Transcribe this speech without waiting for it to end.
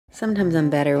Sometimes I'm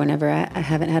better whenever I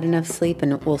haven't had enough sleep,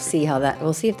 and we'll see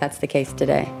if that's the case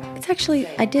today. It's actually,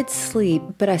 I did sleep,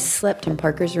 but I slept in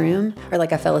Parker's room, or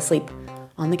like I fell asleep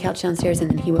on the couch downstairs, and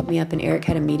then he woke me up, and Eric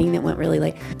had a meeting that went really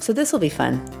late. So this will be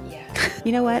fun. Yeah.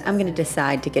 You know what? I'm going to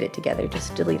decide to get it together.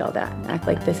 Just delete all that and act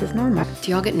like this is normal. Do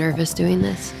y'all get nervous doing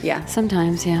this? Yeah.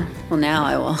 Sometimes, yeah. Well, now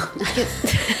I will.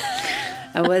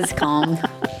 I was calm.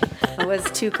 I was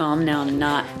too calm. Now I'm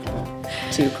not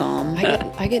too calm.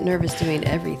 I get nervous doing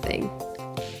everything.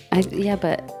 I've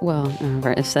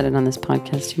said it on this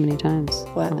podcast too many times.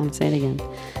 What? I want to say it again.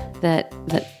 That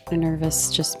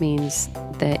nervous just means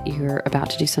that you're about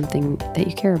to do something that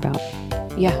you care about.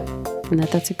 Yeah. And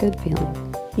that's a good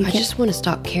feeling. I just want to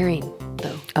stop caring,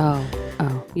 though.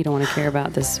 Oh, you don't want to care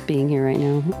about this being here right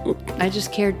now? I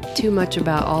just care too much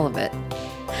about all of it.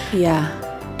 Yeah.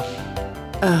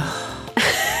 Oh.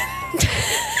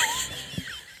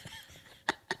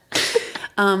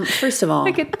 First of all,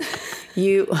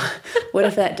 you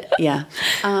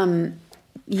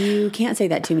can't say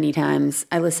that too many times.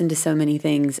 I listen to so many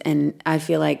things, and I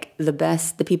feel like the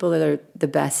people that are the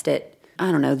best at,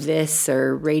 I don't know, this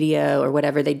or radio or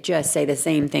whatever, they just say the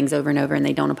same things over and over, and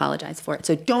they don't apologize for it.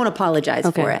 So don't apologize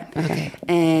for it. Okay.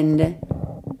 And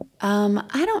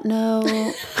I don't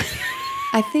know.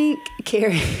 I think,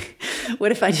 Carrie,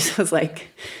 what if I just was like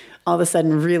all of a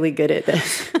sudden really good at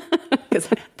this? Because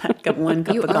that one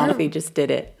cup of coffee just did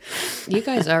it. You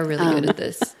guys are really good at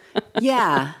this.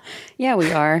 Yeah. Yeah,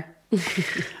 we are.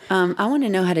 I want to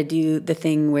know how to do the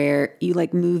thing where you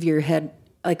like move your head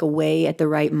like away at the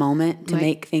right moment to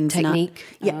make things technique.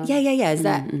 Yeah. Is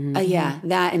that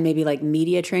that, and maybe like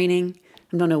media training.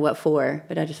 I don't know what for,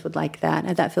 but I just would like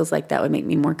that. That feels like that would make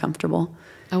me more comfortable.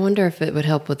 I wonder if it would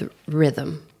help with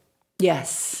rhythm.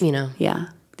 Yes. You know. Yeah.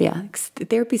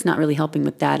 Therapy's not really helping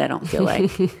with that, I don't feel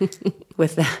like.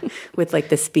 with like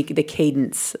the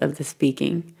cadence of the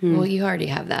speaking. Well, you already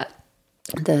have that.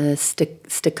 The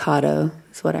staccato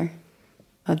is what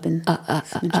I've been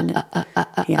mentioning it.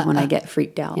 Yeah, when I get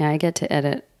freaked out. Yeah, I get to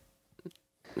edit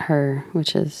her,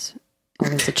 which is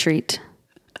always a treat.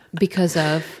 Because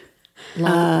of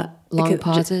long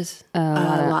pauses?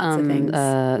 Lots of things.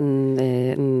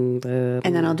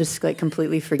 And then I'll just like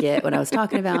completely forget what I was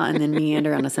talking about, and then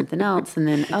meander onto something else, and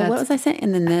then, what was I saying?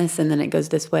 And then this, and then it goes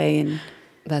this way. And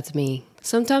that's me.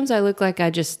 Sometimes I look like I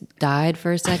just died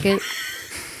for a second.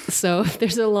 So if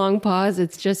there's a long pause,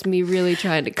 it's just me really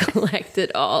trying to collect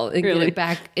it all and get it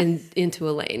back into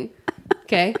a lane.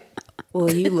 Okay?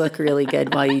 Well, you look really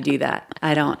good while you do that.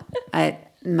 I have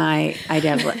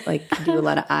like do a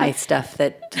lot of eye stuff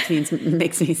that just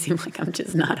makes me seem like I'm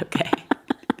just not okay.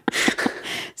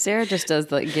 Sarah just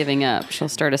does like giving up. She'll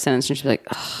start a sentence and she'll be like,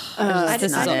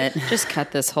 just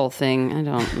cut this whole thing. I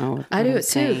don't know. I do it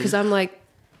too, because I'm like,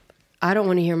 I don't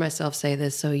want to hear myself say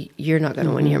this, so you're not going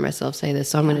to want to hear myself say this.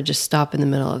 So I'm going to just stop in the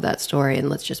middle of that story and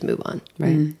let's just move on.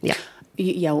 Right? Mm-hmm. Yeah.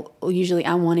 Yeah. Well, usually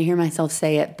I want to hear myself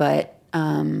say it, but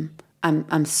I'm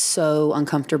so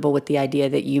uncomfortable with the idea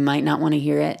that you might not want to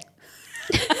hear it.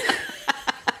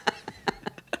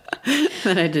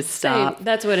 That I just stop. Same.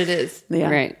 That's what it is.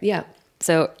 Yeah. Right. Yeah.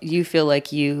 So you feel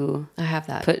like you I have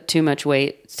that. Put too much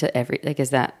weight to is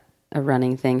that a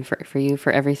running thing for you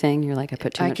for everything? You're like, I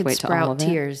put too much weight to all of it. I could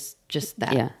sprout tears, just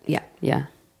that. Yeah.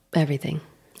 Everything.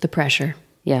 The pressure.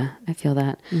 Yeah, I feel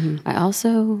that. Mm-hmm. I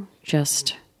also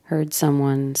just heard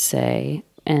someone say,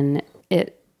 and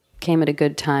it came at a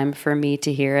good time for me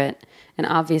to hear it. And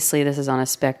obviously this is on a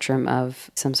spectrum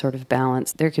of some sort of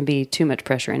balance. There can be too much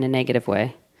pressure in a negative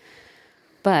way.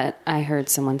 But I heard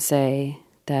someone say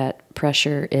that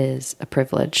pressure is a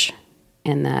privilege,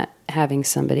 and that having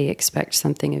somebody expect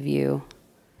something of you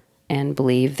and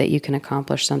believe that you can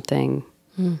accomplish something,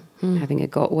 having a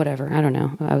goal, whatever, I don't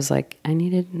know. I was like, I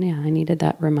needed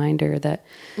that reminder that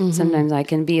sometimes I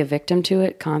can be a victim to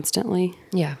it constantly.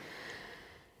 Yeah.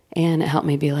 And it helped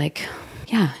me be like,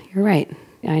 yeah, you're right.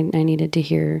 I needed to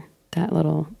hear that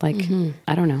little, like,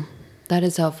 I don't know. That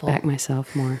is helpful. Back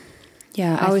myself more.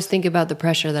 Yeah. I always think about the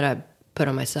pressure that I put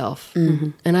on myself. Mm-hmm.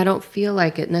 And I don't feel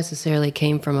like it necessarily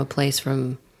came from a place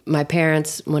from my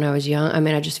parents when I was young. I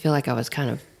mean, I just feel like I was kind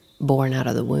of born out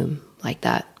of the womb like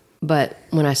that. But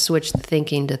when I switched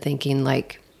thinking to thinking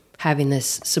like having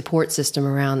this support system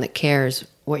around that cares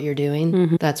what you're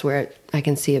doing, that's where I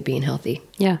can see it being healthy.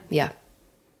 Yeah. Yeah.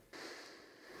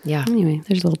 Yeah. Anyway,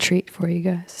 there's a little treat for you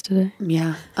guys today.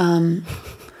 Yeah.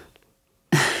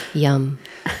 Yum.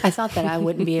 I thought that I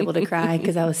wouldn't be able to cry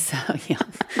because I was so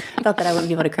young. I thought that I wouldn't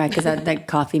be able to cry because that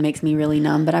coffee makes me really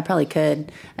numb, but I probably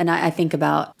could. And I think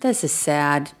about, this is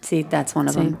sad. See, that's one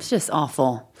of them. It's just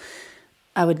awful.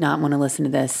 I would not want to listen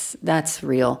to this. That's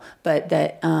real. But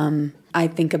that I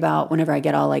think about whenever I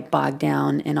get all like bogged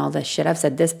down in all this shit. I've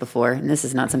said this before, and this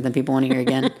is not something people want to hear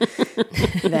again.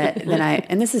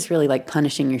 And this is really like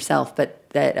punishing yourself, but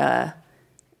then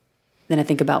I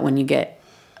think about when you get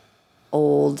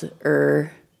old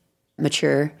or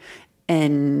mature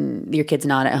and your kid's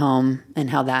not at home and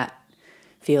how that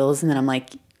feels. And then I'm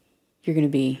like, you're going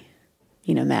to be,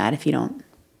 mad if you don't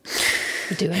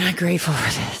do it. I'm not grateful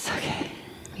for this. Okay.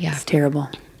 Yeah. It's terrible.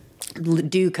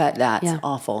 Do cut that. It's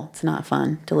awful. It's not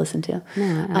fun to listen to.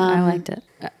 No, I liked it.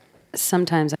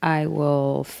 Sometimes I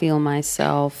will feel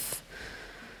myself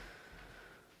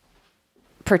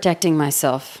protecting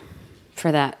myself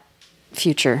for that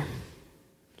future.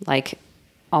 Like,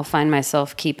 I'll find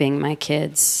myself keeping my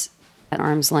kids at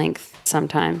arm's length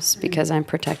sometimes because I'm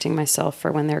protecting myself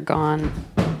for when they're gone.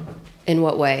 In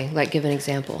what way? Like, give an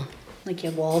example. Like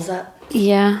you have walls up?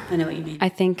 Yeah. I know what you mean. I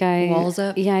think Walls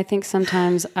up? Yeah, I think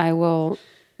sometimes I will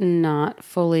not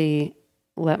fully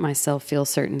let myself feel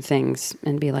certain things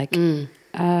and be like,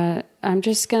 I'm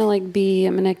just going to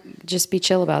I'm going to just be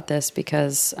chill about this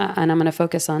because, and I'm going to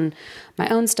focus on my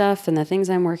own stuff and the things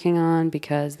I'm working on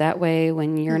because that way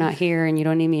when you're not here and you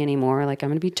don't need me anymore, like I'm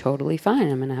going to be totally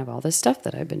fine. I'm going to have all this stuff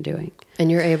that I've been doing.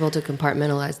 And you're able to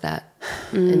compartmentalize that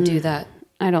and do that.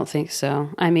 I don't think so.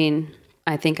 I mean,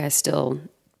 I think there's going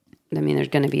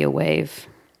to be a wave,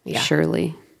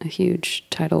 surely, a huge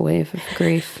tidal wave of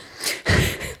grief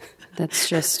that's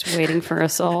just waiting for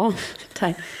us all.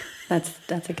 That's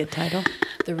a good title.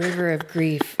 The River of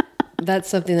Grief. That's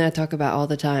something that I talk about all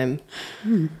the time.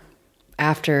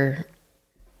 After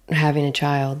having a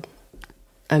child.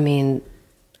 I mean,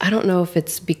 I don't know if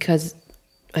it's because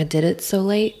I did it so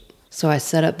late. So I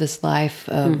set up this life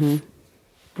of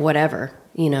whatever,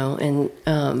 and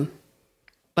I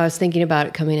was thinking about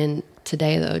it coming in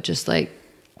today, though, just like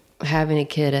having a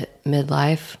kid at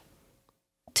midlife,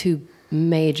 2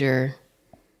 major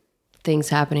things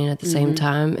happening at the same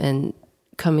time and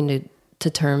coming to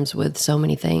terms with so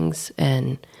many things.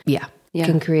 And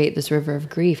can create this river of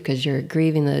grief because you're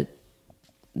grieving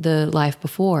the life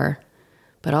before,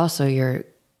 but also you're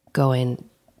going,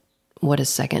 what does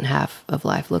second half of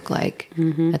life look like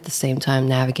at the same time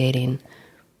navigating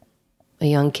a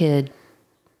young kid,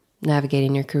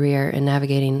 navigating your career, and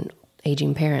navigating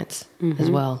aging parents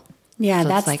as well. Yeah, so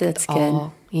that's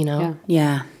all, good.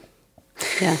 Yeah.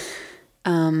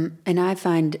 And I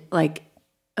find like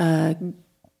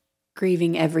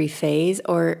grieving every phase,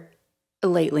 or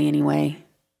lately anyway,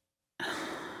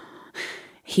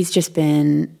 he's just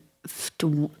been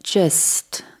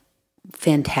just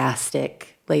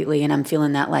fantastic lately. And I'm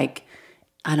feeling that like,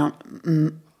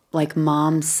 like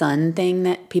mom son thing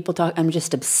that people talk. I'm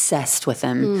just obsessed with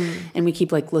him. And we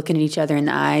keep like looking at each other in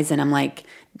the eyes. And I'm like,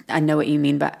 I know what you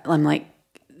mean, but I'm like,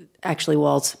 actually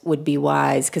Walt would be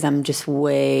wise because I'm just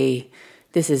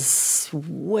this is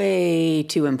way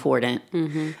too important.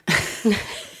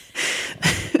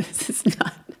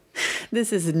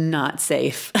 This is not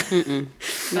safe.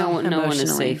 No one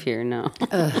is safe here. No.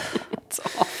 It's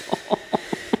awful.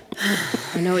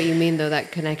 I know what you mean, though,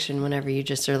 that connection whenever you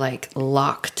just are like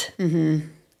locked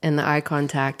and the eye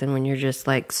contact and when you're just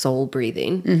like soul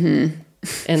breathing.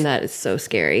 And that is so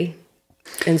scary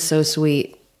and so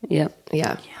sweet. Yep.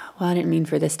 Yeah. Well, I didn't mean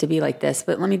for this to be like this,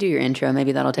 but let me do your intro.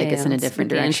 Maybe that'll take us in a different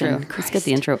direction. Let's get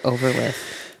the intro over with.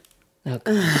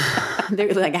 Okay.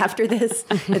 They're like after this,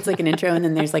 it's like an intro, and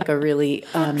then there's like a really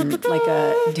like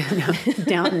a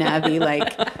Downton Abbey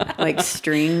like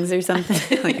strings or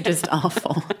something, like just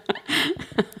awful,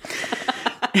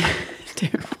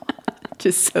 terrible,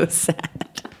 just so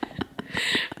sad.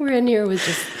 We're in here with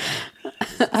just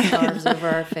scarves over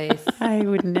our face. I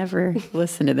would never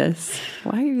listen to this.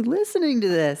 Why are you listening to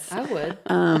this? I would.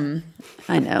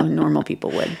 I know normal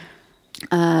people would.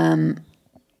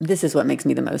 This is what makes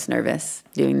me the most nervous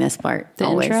doing this part. The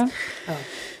always. Intro? Oh.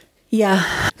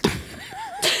 Yeah.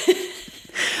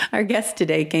 Our guest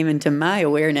today came into my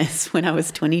awareness when I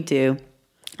was 22.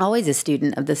 Always a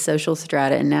student of the social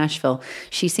strata in Nashville.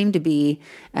 She seemed to be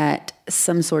at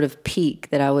some sort of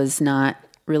peak that I was not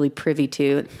really privy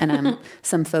to. And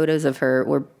some photos of her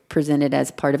were presented as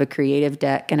part of a creative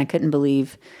deck. And I couldn't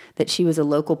believe that she was a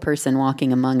local person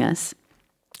walking among us.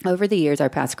 Over the years, our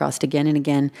paths crossed again and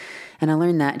again, and I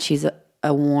learned that she's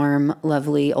a warm,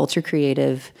 lovely,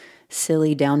 ultra-creative,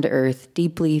 silly, down-to-earth,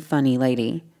 deeply funny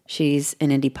lady. She's an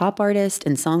indie pop artist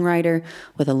and songwriter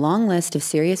with a long list of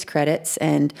serious credits,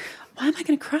 and why am I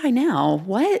going to cry now?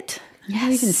 What? I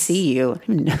don't even see you. I don't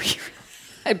even know you.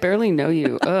 I barely know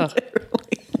you. Ugh.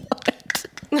 Literally, what?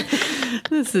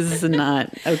 This is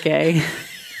not okay.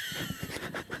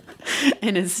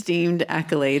 and esteemed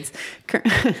accolades.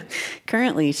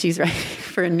 Currently, she's writing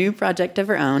for a new project of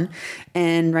her own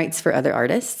and writes for other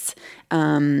artists.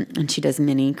 And she does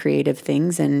many creative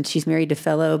things. And she's married to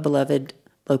fellow beloved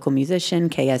local musician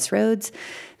K.S. Rhodes.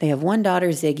 They have one daughter,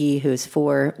 Ziggy, who is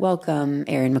 4. Welcome,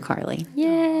 Erin McCarley.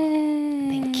 Yay!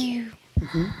 Thank you.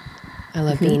 I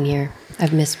love being here.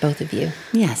 I've missed both of you.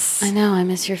 Yes. I know. I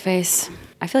miss your face.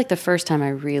 I feel like the first time I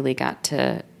really got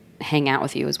to hang out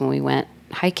with you was when we went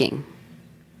hiking.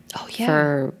 Oh,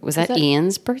 yeah. Was that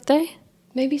Ian's birthday?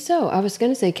 Maybe so. I was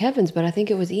going to say Kevin's, but I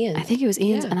think it was Ian's. I think it was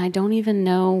Ian's, and I don't even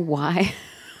know why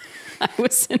I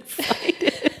was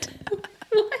invited.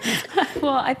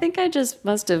 Well, I think I just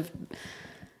must have.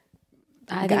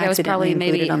 I think I was probably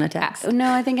maybe on a text.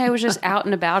 No, I think I was just out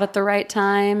and about at the right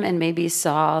time, and maybe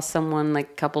saw someone like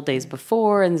a couple days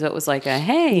before, and so it was like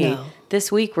hey, this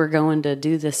week we're going to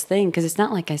do this thing, because it's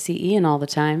not like I see Ian all the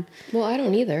time. Well, I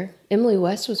don't either. Emily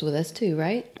West was with us too,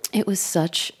 right? It was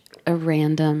such a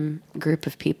random group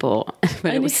of people,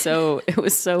 but it was so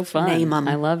fun. Name 'em.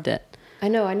 I loved it. I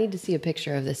know. I need to see a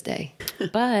picture of this day.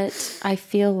 But I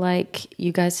feel like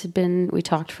you guys we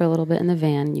talked for a little bit in the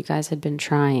van. You guys had been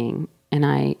trying, and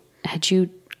had you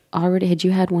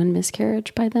had one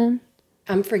miscarriage by then?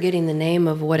 I'm forgetting the name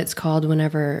of what it's called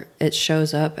whenever it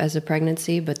shows up as a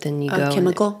pregnancy, but then you go...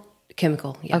 Chemical?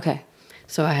 Chemical, yeah. Okay.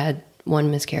 So I had one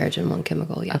miscarriage and one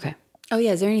chemical, yeah. Okay. Oh,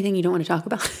 yeah. Is there anything you don't want to talk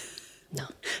about? No.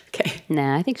 Okay.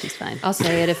 Nah, I think she's fine. I'll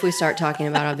say it if we start talking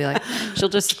about it. I'll be like, She'll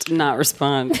just not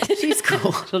respond. She's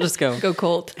cool. She'll just go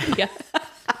cold. Yeah.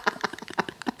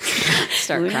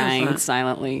 start crying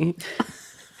silently.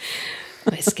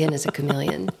 My skin is a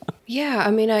chameleon. Yeah,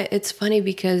 I mean, it's funny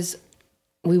because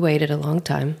we waited a long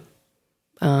time.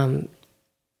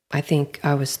 I think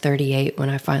I was 38 when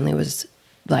I finally was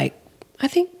like, I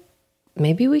think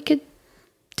maybe we could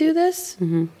do this.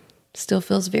 Mm-hmm. Still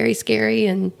feels very scary,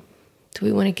 and do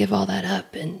we want to give all that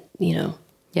up? And,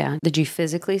 Yeah. Did you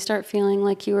physically start feeling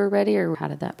like you were ready, or how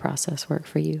did that process work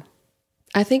for you?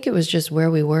 I think it was just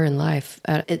where we were in life.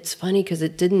 It's funny because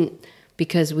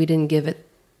because we didn't give it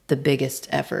the biggest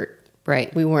effort.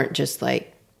 Right. We weren't just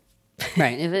like...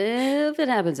 Right. If it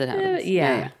happens, it happens.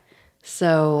 Yeah.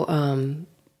 So,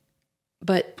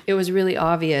 but it was really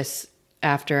obvious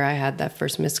after I had that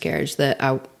first miscarriage that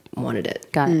I wanted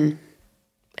it. Got it.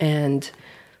 And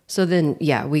so then,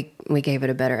 we gave it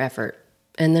a better effort.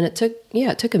 And then it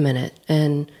took a minute.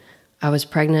 And I was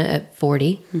pregnant at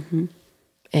 40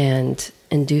 and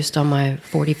induced on my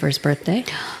 41st birthday.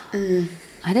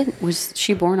 Was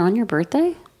she born on your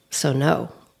birthday? So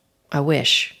no, I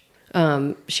wish.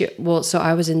 So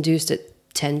I was induced at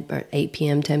 10 or 8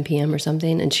 p.m., 10 p.m. or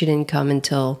something. And she didn't come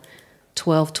until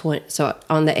 12:20. So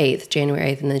on the 8th,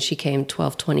 January 8th. And then she came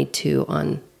 12:22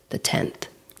 on the 10th.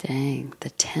 Dang, the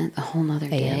 10th, a whole nother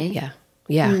day? Yeah.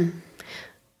 Yeah.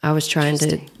 I was trying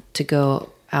to go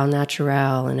au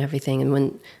natural and everything. And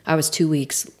when I was 2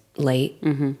 weeks late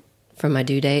from my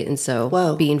due date. And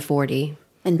so being 40.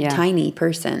 And tiny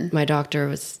person. My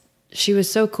doctor she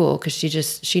was so cool because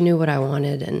she knew what I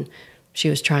wanted. And she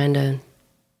was trying to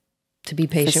be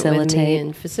patient with me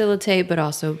and facilitate, but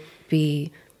also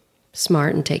be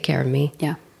smart and take care of me.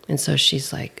 Yeah. And so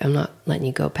she's like, I'm not letting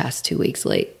you go past 2 weeks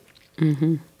late.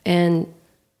 Mm-hmm. And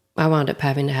I wound up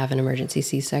having to have an emergency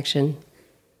C-section.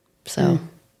 So,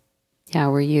 yeah,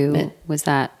 was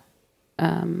that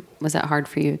hard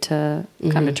for you to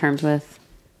come to terms with?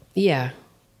 Yeah,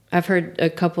 I've heard a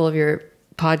couple of your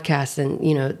podcasts, and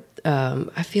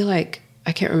I feel like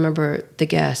I can't remember the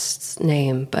guest's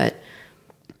name, but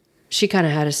she kind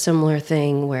of had a similar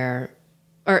thing or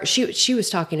she was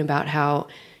talking about how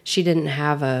she didn't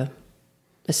have a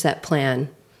set plan.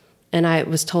 And I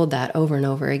was told that over and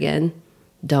over again.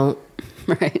 Don't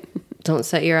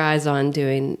set your eyes on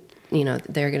doing,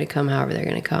 they're going to come however they're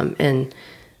going to come. And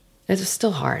it was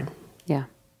still hard. Yeah.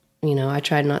 I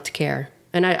tried not to care.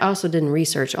 And I also didn't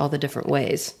research all the different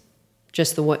ways,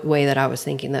 just the way that I was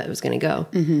thinking that it was going to go.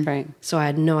 Mm-hmm. Right. So I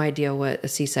had no idea what a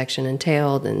C-section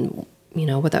entailed and,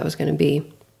 what that was going to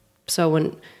be. So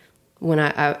when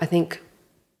I think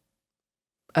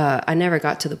I never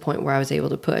got to the point where I was able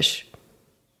to push.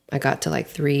 I got to like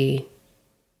 3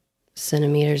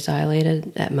 centimeters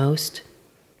dilated at most.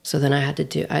 So then I had to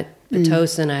do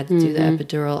Pitocin, I had to do the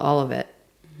epidural, all of it.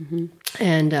 Mm-hmm.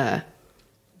 And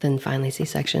then finally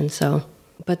C-section. So,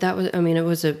 but that was, it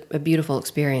was a beautiful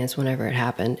experience whenever it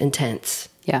happened. Intense.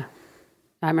 Yeah.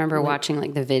 I remember watching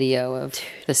like the video of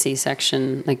the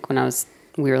C-section, like when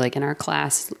we were like in our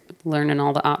class learning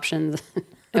all the options.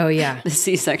 Oh, yeah. The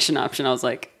C-section option. I was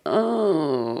like,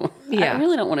 oh, yeah. I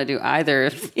really don't want to do either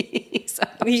of these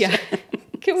options. Yeah.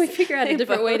 Can we figure out a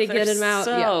different way to get him out?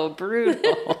 So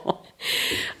brutal.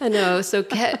 I know. So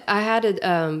I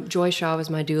had Joy Shaw was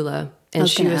my doula, and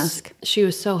she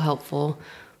was so helpful,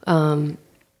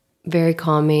 very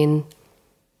calming.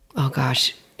 Oh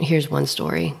gosh, here's one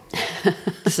story.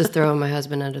 This is throwing my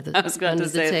husband under the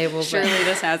table. Surely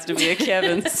this has to be a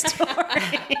Kevin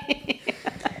story.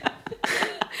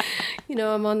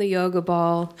 I'm on the yoga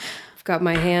ball. I've got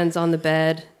my hands on the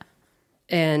bed,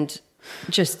 and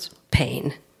just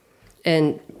pain.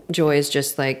 And Joy is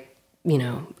just like,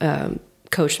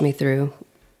 coached me through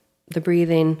the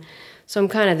breathing. So I'm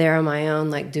kind of there on my own,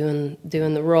 like doing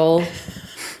the roll.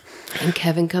 And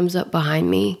Kevin comes up behind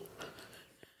me.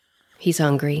 He's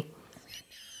hungry.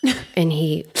 And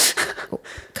he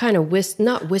kind of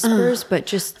not whispers, but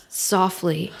just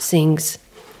softly sings.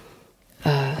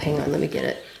 Hang on, let me get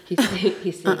it.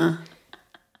 He sings.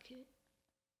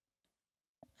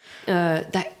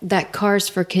 That Cars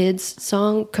for Kids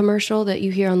song commercial that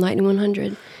you hear on Lightning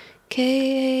 100.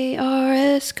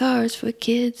 KARS, Cars for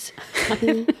Kids.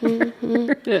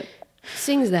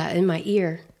 Sings that in my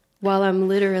ear while I'm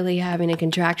literally having a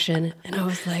contraction. And I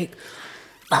was like,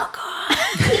 fuck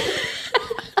off.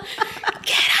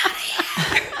 Get out of here.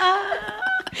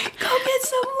 Go get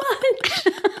some lunch.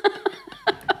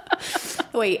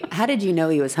 Wait, how did you know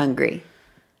he was hungry?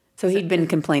 So he'd been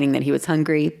complaining that he was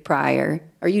hungry prior,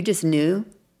 or you just knew?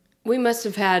 We must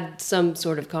have had some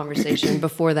sort of conversation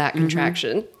before that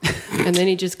contraction. And then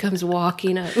he just comes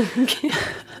walking up. I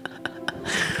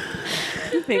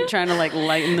think trying to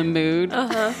lighten the mood.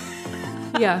 Uh-huh.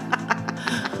 Yeah.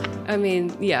 I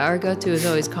mean, our go-to is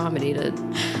always comedy to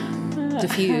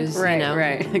diffuse,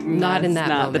 Right. Like, not in that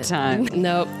not moment. The time.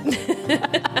 Nope.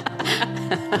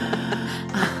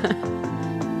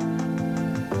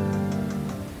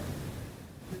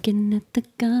 Looking at the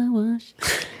car wash.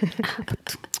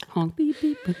 Honk beep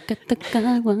beep, look at the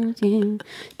car wash. Yeah.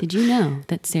 Did you know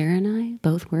that Sarah and I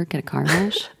both work at a car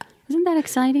wash? Isn't that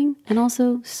exciting? And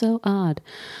also so odd.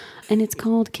 And it's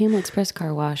called Camel Express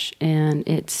Car Wash, and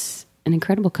it's an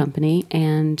incredible company,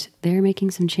 and they're making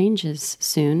some changes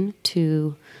soon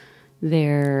to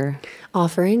their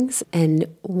offerings. And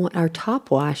our top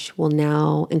wash will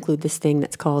now include this thing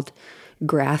that's called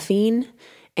graphene.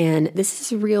 And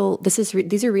these are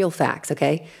real facts,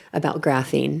 okay, about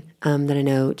graphene that I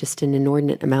know just an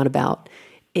inordinate amount about.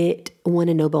 It won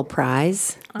a Nobel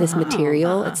Prize, this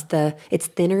material. It's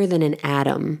thinner than an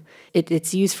atom.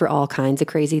 It's used for all kinds of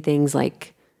crazy things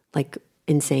like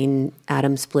insane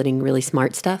atom splitting, really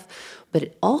smart stuff. But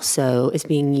it also is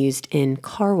being used in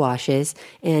car washes,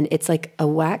 and it's like a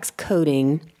wax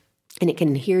coating, and it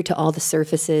can adhere to all the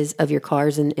surfaces of your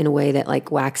cars in a way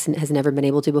that wax has never been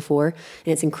able to before. And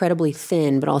it's incredibly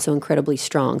thin, but also incredibly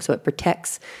strong. So it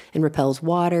protects and repels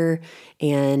water.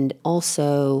 And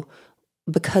also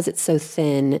because it's so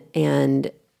thin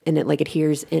and it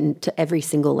adheres into every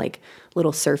single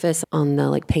little surface on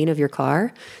the paint of your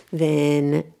car,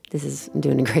 then I'm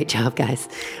doing a great job, guys.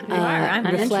 I'm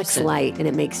reflects light, and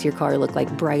it makes your car look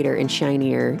brighter and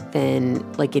shinier than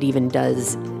it even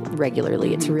does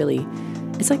regularly. It's really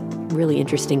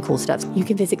interesting, cool stuff. You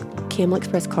can visit Camel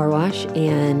Express Car Wash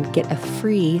and get a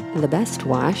free The Best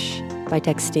Wash by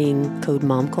texting code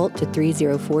Momcult to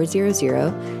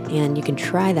 30400, and you can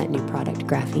try that new product,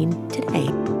 graphene, today.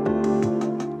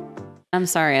 I'm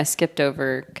sorry, I skipped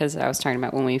over because I was talking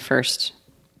about when we first,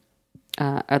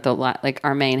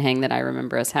 our main hang that I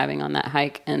remember us having on that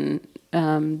hike, and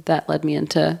that led me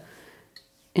into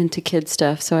kid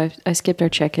stuff. So I skipped our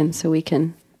check-in so we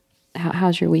can.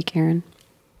 How's your week, Erin?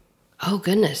 Oh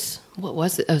goodness, what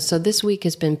was it? Oh, so this week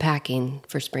has been packing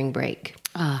for spring break.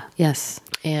 Ah, yes,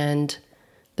 and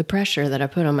the pressure that I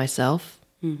put on myself.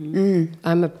 Mm-hmm.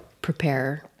 I'm a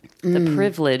preparer. The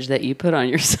privilege that you put on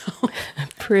yourself.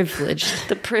 Privileged.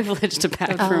 The privilege to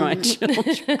pack for my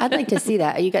children. I'd like to see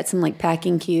that. You got some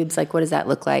packing cubes. What does that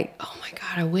look like? Oh my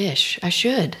God, I wish. I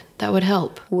should. That would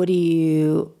help. What do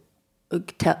you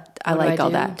tell? I like all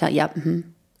that. Yep. Mm-hmm.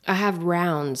 I have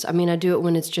rounds. I mean, I do it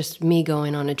when it's just me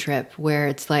going on a trip where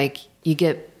it's you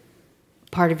get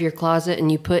part of your closet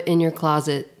and you put in your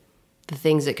closet the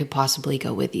things that could possibly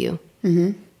go with you.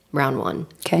 Mm-hmm. Round one.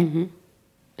 Okay. Mm-hmm.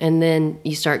 And then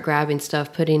you start grabbing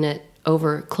stuff, putting it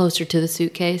over closer to the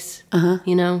suitcase,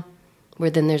 where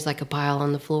then there's a pile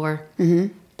on the floor. Mm-hmm.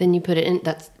 Then you put it in,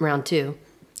 that's round two.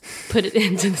 Put it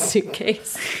into the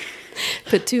suitcase.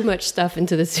 Put too much stuff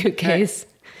into the suitcase.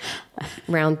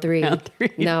 Round three.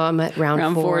 Now I'm at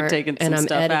round four taking some and I'm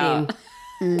stuff editing. out.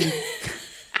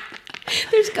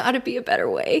 There's got to be a better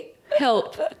way.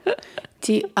 Help.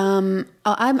 Do you,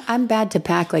 I'm bad to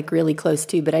pack really close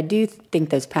too, but I do think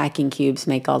those packing cubes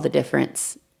make all the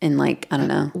difference. in like, I don't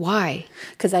know. Why?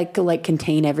 Because I could like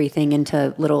contain everything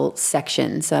into little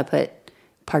sections. So I put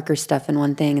Parker stuff in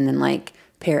one thing and then like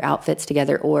pair outfits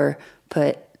together, or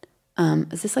put,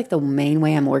 is this like the main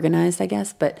way I'm organized, I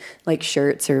guess? But like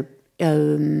shirts or,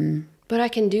 But I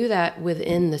can do that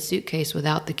within the suitcase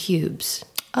without the cubes.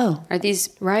 oh, Are these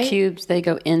Right? cubes, they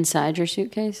go inside your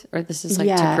suitcase? Or this is like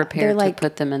Yeah, to prepare they're to like-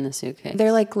 put them in the suitcase?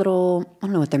 they're like little, I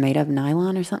don't know what they're made of,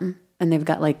 nylon or something. And they've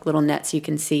got like little nets you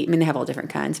can see. I mean, they have all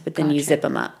different kinds, but then you zip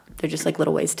them up. They're just like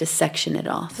little ways to section it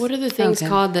off. What are the things Okay.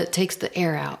 called that takes the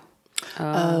air out?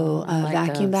 like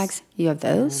vacuum those. bags? You have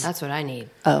those? That's what I need.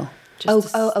 Oh.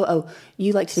 Just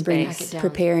You like to bring Pack it down.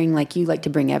 preparing, like you like to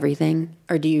bring everything,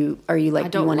 or are you like I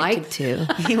don't you want like it to.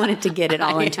 you want it to get it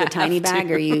all into a tiny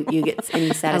bag, or you get any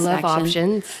I satisfaction? love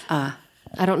options. I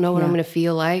don't know what I'm going to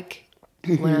feel like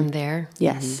when I'm there.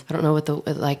 Yes. I don't know what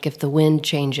if the wind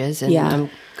changes and Yeah.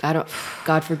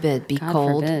 God forbid, be God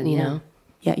cold, forbid, you yeah. know.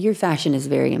 Yeah, your fashion is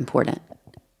very important,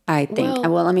 I think.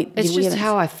 Well, I mean, it's we just haven't-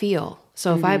 how I feel.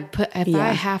 So if I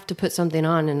have to put something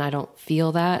on and I don't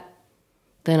feel that,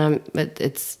 then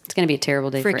it's It's going to be a terrible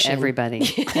day Friction. for everybody.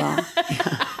 Well,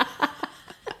 yeah.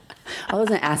 I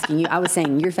wasn't asking you. I was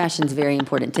saying your fashion's very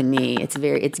important to me. It's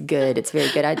good. It's very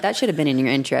good. That should have been in your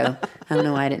intro. I don't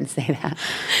know why I didn't say that.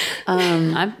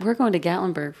 We're going to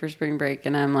Gatlinburg for spring break,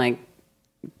 and I'm like,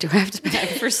 do I have to pack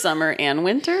for summer and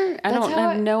winter? I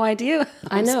have no idea.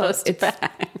 I know supposed to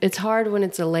pack. it's hard when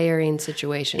it's a layering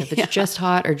situation. If it's just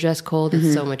hot or just cold,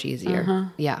 it's so much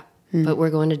easier. Yeah, but we're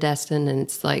going to Destin, and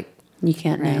it's like You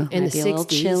can't know. in Might the be a little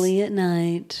 60s. chilly at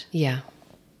night. Yeah,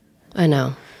 I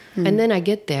know. And then I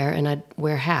get there and I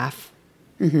wear half,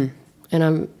 and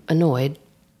I'm annoyed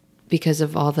because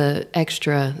of all the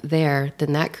extra there.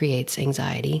 Then that creates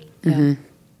anxiety. And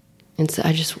so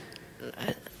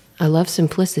I love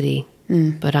simplicity,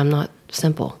 but I'm not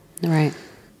simple. Right.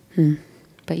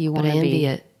 But you But want I to envy be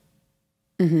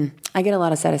it. I get a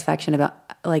lot of satisfaction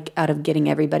out of getting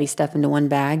everybody's stuff into one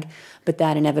bag, but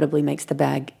that inevitably makes the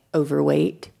bag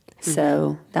overweight.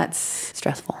 So that's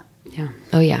stressful. Yeah.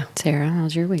 Oh yeah. Sarah,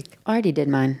 how's your week? I already did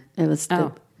mine. It was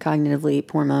the cognitive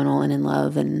leap, hormonal, and in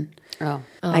love, and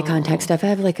eye contact stuff. I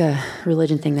have like a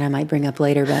religion thing that I might bring up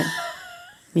later, but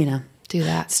you know, Do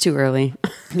that. It's too early.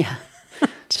 yeah.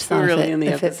 Just Too early in the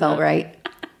if it felt episode. right.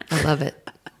 I love it.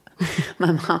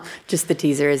 My mom, just the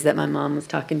teaser is that my mom was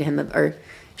talking to him, or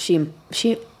she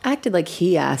acted like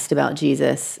he asked about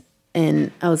Jesus.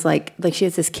 And I was like she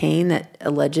has this cane that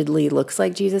allegedly looks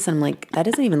like Jesus. And I'm like, that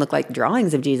doesn't even look like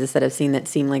drawings of Jesus that I've seen that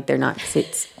seem like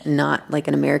it's not like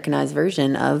an Americanized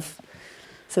version of.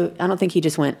 So I don't think he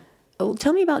just went, oh,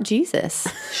 tell me about Jesus.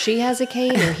 She has a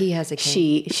cane or he has a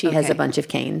cane? She has a Okay. bunch of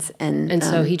canes. And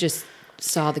So he just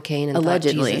saw the cane and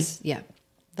allegedly. thought Jesus. Yeah.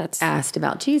 That's asked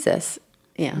about Jesus.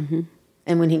 Yeah.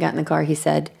 And when he got in the car, I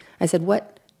said,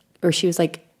 what? Or she was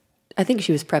like, I think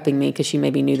she was prepping me because she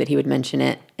maybe knew that he would mention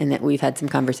it and that we've had some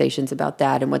conversations about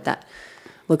that and what that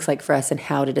looks like for us and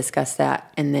how to discuss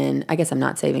that. And then I guess I'm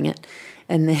not saving it.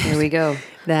 And then Here we go.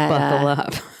 Buckle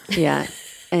up. Yeah.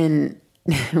 And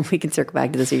we can circle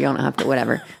back to this or you don't have to,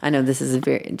 whatever. I know this is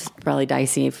it's probably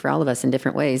dicey for all of us in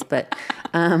different ways, but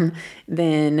then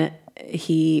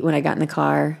when I got in the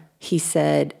car, I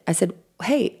said,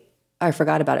 hey, I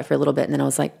forgot about it for a little bit. And then I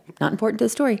was like, not important to the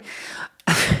story.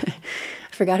 I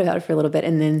forgot about it for a little bit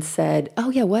and then said,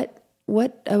 oh yeah, what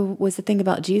was the thing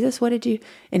about Jesus? What did you,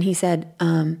 and he said,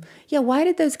 yeah, why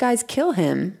did those guys kill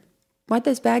him? Why'd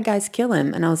those bad guys kill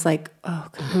him? And I was like, oh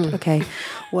God, okay.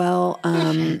 Well,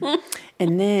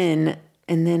 and then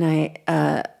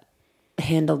I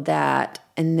handled that.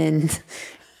 And then,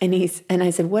 and I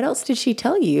said, what else did she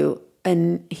tell you?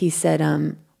 And he said,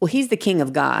 well, he's the king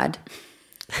of God.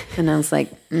 And I was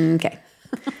like, okay.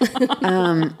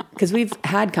 Because we've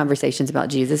had conversations about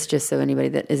Jesus, just so anybody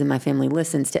that is in my family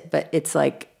listens to, but it's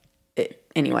like,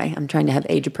 anyway, I'm trying to have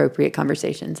age appropriate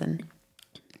conversations and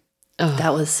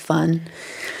that was fun.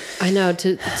 I know,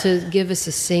 to give a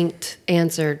succinct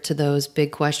answer to those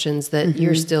big questions that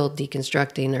you're still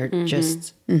deconstructing or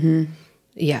just,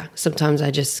 yeah, sometimes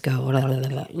I just go,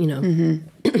 you know.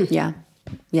 Yeah.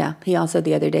 Yeah. He also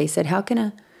the other day said, how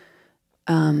can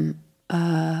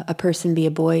a person be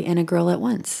a boy and a girl at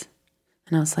once?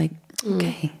 And I was like,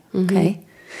 okay.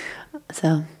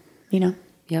 So, you know.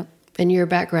 Yep. And your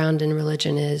background in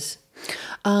religion is?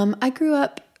 I grew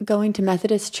up going to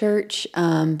Methodist church,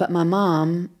 but my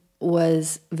mom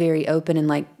was very open and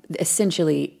like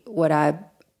essentially what I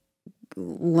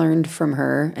learned from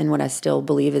her and what I still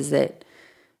believe is that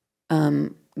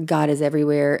God is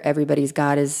everywhere. Everybody's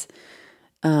God is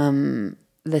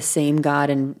the same God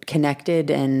and connected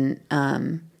and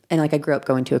like I grew up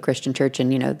going to a Christian church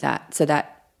and you know that, so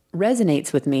that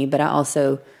resonates with me, but I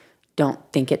also don't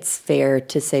think it's fair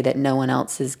to say that no one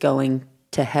else is going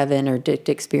to heaven or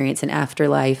to experience an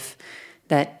afterlife.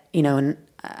 That, you know, and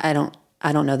I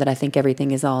don't know that I think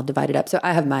everything is all divided up. So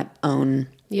I have my own,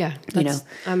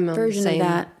 version of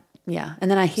that. Yeah. And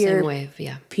then I hear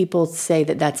people say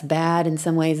that that's bad in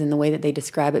some ways, and the way that they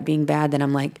describe it being bad, then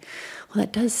I'm like, well,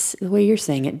 that does, the way you're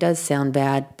saying it does sound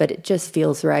bad, but it just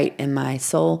feels right in my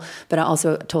soul. But I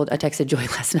also I texted Joy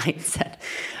last night and said,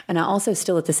 and I also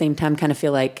still at the same time kind of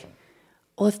feel like,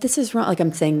 well, if this is wrong, like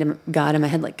I'm saying to God in my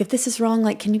head, like, if this is wrong,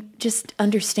 like, can you just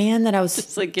understand that I was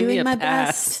just like, doing my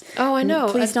best? Oh, I know.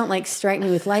 And please don't like strike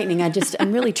me with lightning.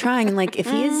 I'm really trying. And like, if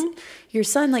he is your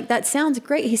son, like, that sounds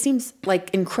great. He seems like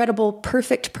incredible,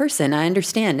 perfect person. I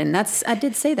understand. And I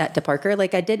did say that to Parker.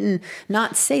 Like, I didn't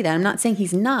not say that. I'm not saying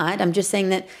he's not. I'm just saying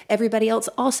that everybody else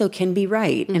also can be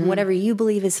right. And whatever you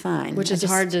believe is fine. Which is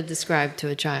hard to describe to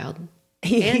a child.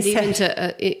 And even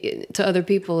to other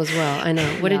people as well. I know.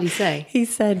 What did he say? He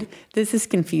said, "This is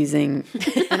confusing."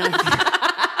 And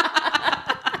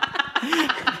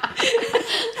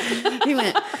he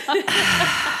went,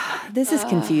 "This is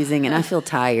confusing, and I feel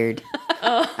tired."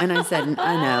 And I said,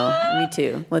 "I know, me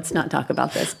too. Let's not talk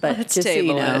about this." But let's just so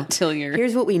you know,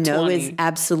 here's what we know 20. is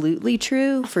absolutely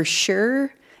true for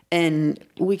sure. And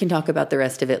we can talk about the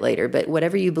rest of it later, but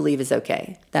whatever you believe is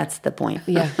okay. That's the point.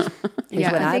 Yeah.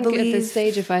 What I think believe. at this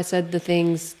stage, if I said the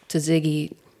things to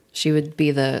Ziggy, she would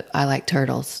be the "I like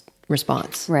turtles"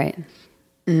 response. Right.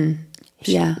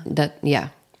 Yeah.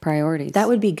 Priorities. That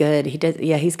would be good. He does.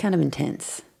 Yeah. He's kind of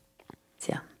intense.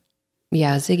 Yeah.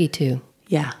 Yeah. Ziggy too.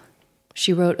 Yeah.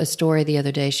 She wrote a story the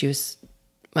other day.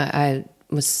 I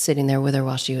was sitting there with her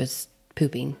while she was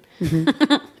pooping.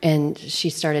 And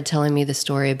she started telling me the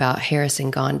story about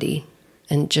Harrison Gandhi,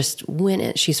 and just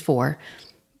she's 4,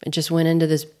 and just went into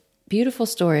this beautiful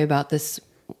story about this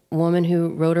woman who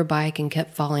rode her bike and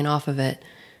kept falling off of it.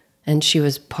 And she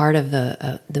was part of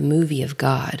the movie of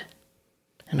God.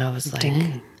 And I was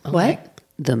like, what?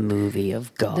 The movie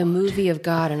of God. The movie of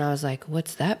God. And I was like,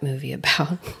 what's that movie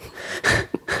about?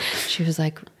 She was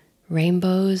like,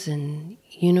 rainbows and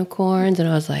unicorns. And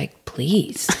I was like,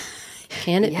 please,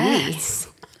 can it be?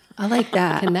 I like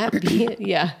that. Can that be it?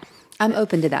 Yeah. I'm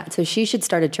open to that. So she should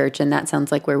start a church, and that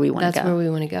sounds like where we want to go. That's where we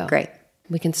want to go. Great.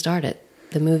 We can start it.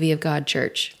 The Movie of God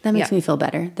Church. That makes me feel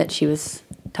better that she was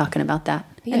talking about that.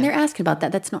 Yeah. And they're asking about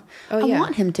that. That's not, I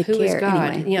want him to who care is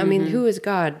God? anyway. Yeah, I mean, who is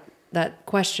God? That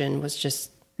question was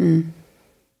just...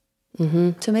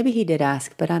 So maybe he did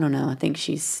ask, but I don't know. I think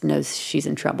she knows she's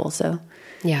in trouble, so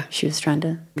yeah, she was trying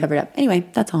to cover it up. Anyway,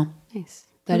 that's all. Nice.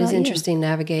 That is interesting,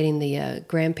 navigating the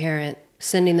grandparent,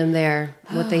 sending them there,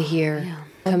 what they hear,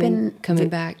 coming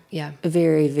back. Yeah.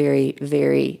 Very, very,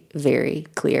 very, very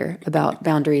clear about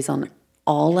boundaries on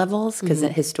all levels, because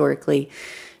historically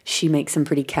she makes some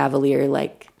pretty cavalier,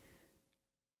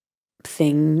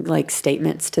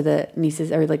 statements to the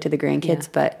nieces or to the grandkids.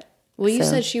 But you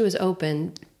said she was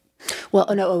open.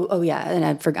 Well, yeah, and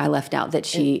I left out that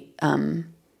she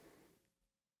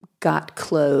got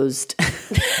closed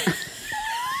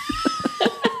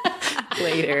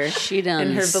later. She done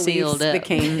and her sealed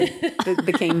beliefs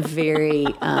became very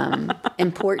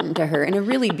important to her in a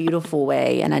really beautiful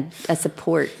way, and I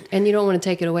support. And you don't want to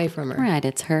take it away from her, right?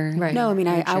 It's her. Right. No, I mean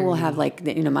I will have my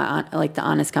the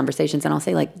honest conversations, and I'll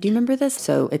say do you remember this?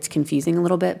 So it's confusing a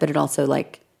little bit, but it also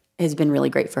has been really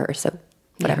great for her. So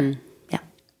whatever. Yeah.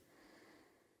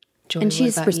 Joy, and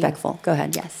she's respectful. Go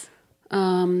ahead. Yes.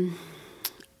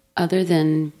 Other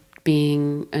than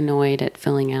being annoyed at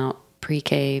filling out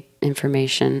pre-K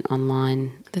information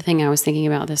online, the thing I was thinking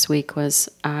about this week was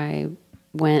I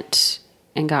went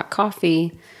and got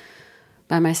coffee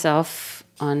by myself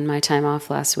on my time off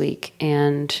last week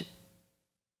and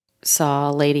saw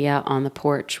a lady out on the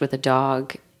porch with a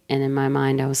dog. And in my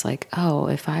mind, I was like, oh,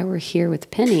 if I were here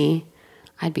with Penny,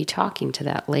 I'd be talking to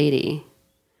that lady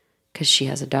because she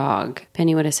has a dog.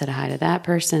 Penny would have said hi to that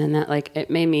person, and that it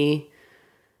made me...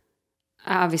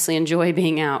 I obviously enjoy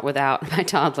being out without my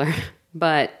toddler,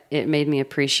 but it made me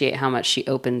appreciate how much she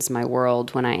opens my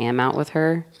world when I am out with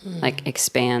her,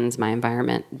 expands my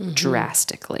environment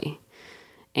drastically.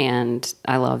 And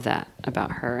I love that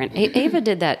about her. And Ava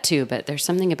did that too, but there's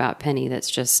something about Penny that's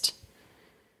just,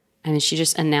 she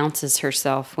just announces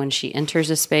herself when she enters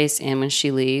a space and when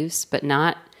she leaves, but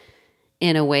not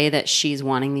in a way that she's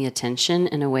wanting the attention,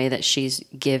 in a way that she's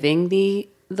giving the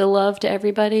love to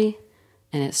everybody.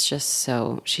 And it's just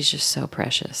she's just so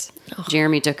precious. Oh.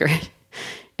 Jeremy took her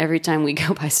every time we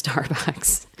go by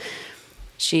Starbucks.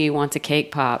 She wants a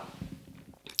cake pop,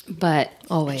 but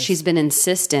always she's been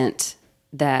insistent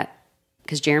that,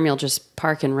 because Jeremy will just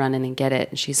park and run in and get it.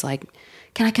 And she's like,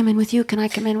 can I come in with you? Can I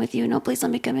come in with you? No, please let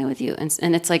me come in with you.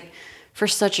 And it's like, for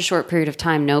such a short period of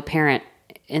time, no parent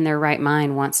in their right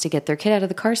mind wants to get their kid out of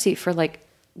the car seat for like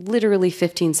literally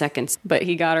 15 seconds. But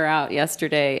he got her out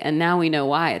yesterday, and now we know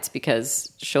why. It's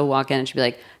because she'll walk in and she'll be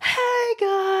like, hey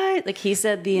guys. Like he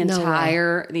said the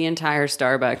entire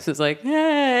Starbucks was like,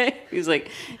 hey. He's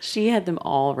like, she had them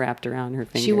all wrapped around her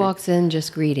finger. She walks in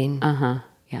just greeting.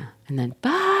 Yeah. And then,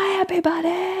 bye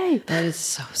everybody. That is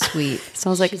so sweet. So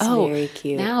I was like, She's oh, very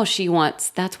cute. now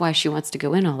that's why she wants to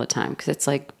go in all the time. Because it's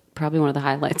like probably one of the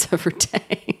highlights of her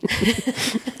day.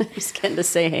 Just getting to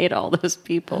say hey to all those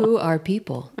people. Who are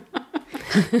people?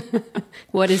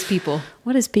 What is people?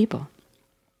 What is people?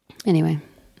 Anyway,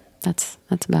 that's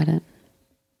about it.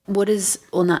 What is,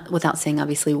 well, not without saying,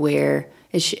 obviously, where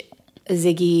is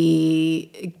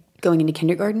Ziggy going into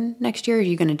kindergarten next year? Are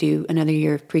you going to do another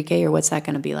year of pre-K, or what's that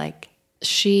going to be like?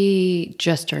 She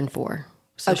just turned 4.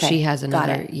 So Okay. she has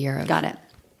another year of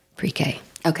pre-K.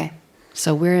 Okay.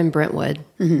 So we're in Brentwood.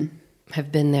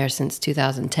 Have been there since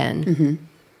 2010.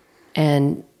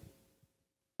 And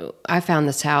I found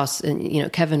this house,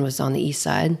 and, Kevin was on the east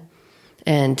side,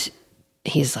 and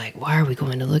he's like, why are we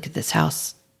going to look at this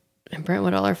house in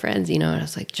Brentwood, all our friends, and I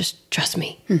was like, just trust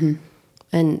me.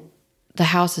 And the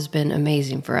house has been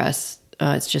amazing for us.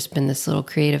 It's just been this little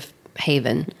creative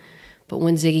haven. But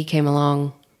when Ziggy came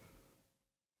along,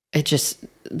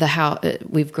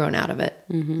 we've grown out of it.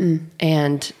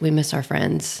 And we miss our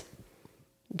friends.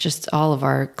 Just all of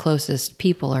our closest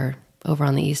people are over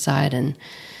on the east side, and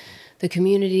the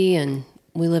community, and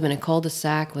we live in a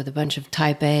cul-de-sac with a bunch of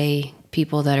type A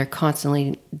people that are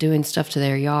constantly doing stuff to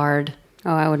their yard.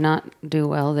 Oh, I would not do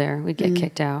well there. We'd get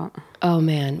kicked out. Oh,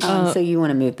 man. So you want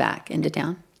to move back into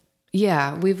town?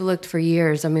 Yeah, we've looked for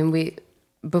years. I mean,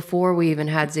 before we even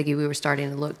had Ziggy, we were starting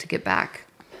to look to get back.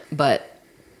 But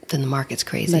then the market's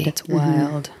crazy. But it's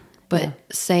wild. But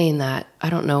saying that, I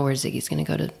don't know where Ziggy's going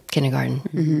to go to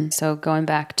kindergarten. So going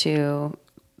back to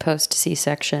post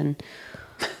C-section,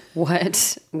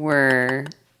 what were,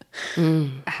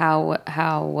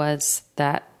 how was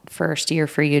that first year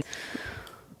for you?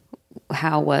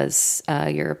 How was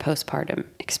your postpartum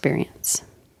experience?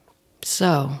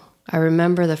 So I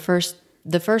remember the first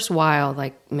while,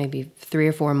 like maybe 3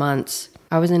 or 4 months,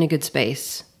 I was in a good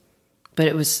space. But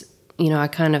it was, I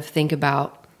kind of think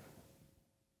about,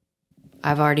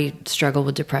 I've already struggled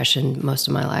with depression most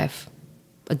of my life,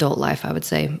 adult life, I would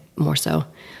say, more so.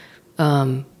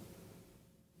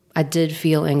 I did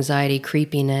feel anxiety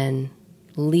creeping in,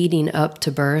 leading up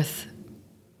to birth,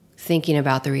 thinking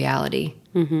about the reality.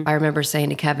 I remember saying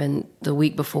to Kevin the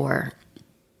week before,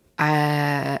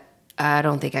 I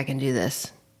don't think I can do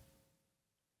this.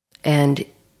 And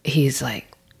he's like,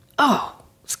 oh,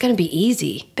 it's going to be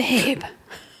easy, babe.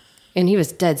 And he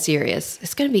was dead serious.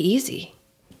 It's going to be easy.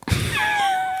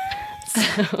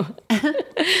 So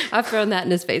I've thrown that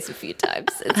in his face a few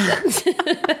times since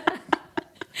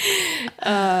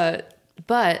then.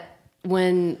 But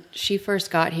when she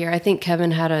first got here, I think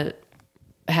Kevin had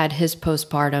his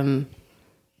postpartum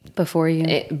Before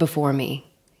you? Before me.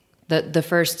 The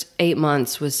first 8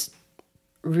 months was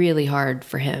really hard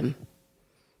for him.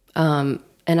 And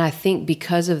I think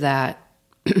because of that,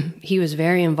 he was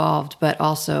very involved, but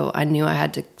also I knew I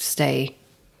had to stay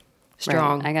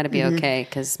strong. Right. I got to be okay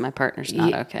because my partner's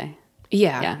not okay.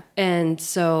 Yeah. And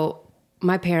so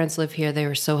my parents live here. They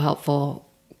were so helpful.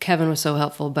 Kevin was so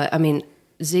helpful. But I mean,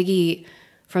 Ziggy,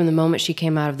 from the moment she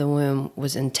came out of the womb,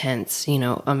 was intense.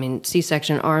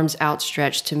 C-section, arms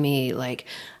outstretched to me, like,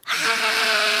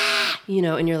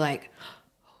 and you're like,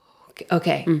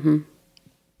 okay.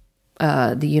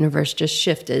 The universe just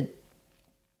shifted.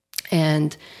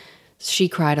 And she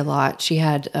cried a lot. She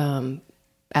had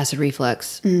acid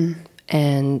reflux.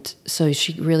 And so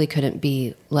she really couldn't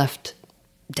be left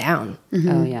down.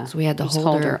 Oh, yeah. So we had to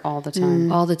hold her all the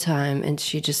time. All the time. And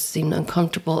she just seemed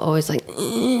uncomfortable, always like,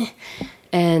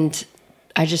 And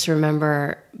I just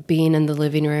remember being in the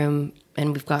living room,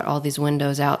 and we've got all these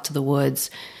windows out to the woods.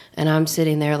 And I'm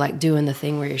sitting there like doing the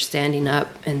thing where you're standing up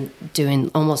and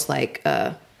doing almost like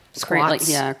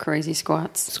squats. Crazy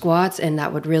squats. Squats, and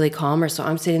that would really calm her. So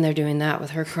I'm sitting there doing that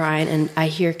with her crying, and I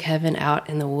hear Kevin out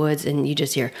in the woods, and you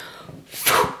just hear...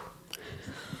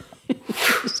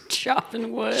 Just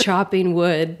chopping wood. Chopping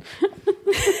wood.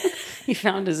 He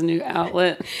found his new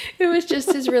outlet. It was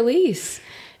just his release.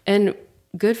 And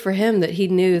good for him that he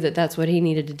knew that that's what he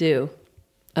needed to do.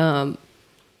 And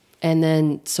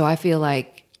then, so I feel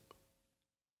like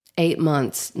 8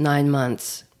 months, 9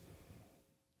 months,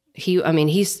 he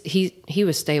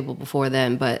was stable before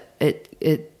then, but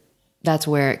that's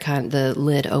where the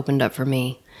lid opened up for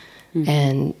me.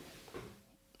 And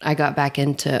I got back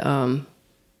into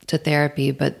to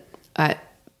therapy, but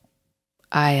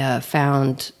I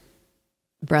found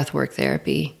breathwork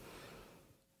therapy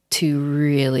to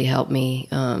really help me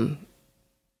kind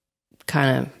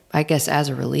of, I guess, as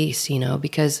a release,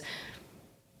 because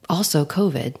also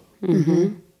COVID.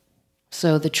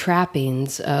 So the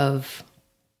trappings of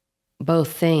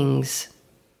both things,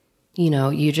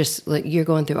 you're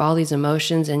going through all these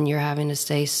emotions and you're having to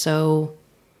stay so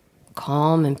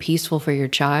calm and peaceful for your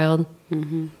child.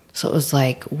 So it was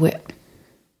like,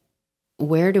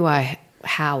 where do I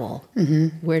howl?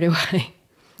 Where do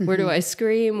I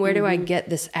scream? Where do I get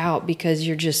this out? Because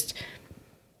you're just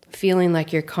feeling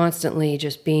like you're constantly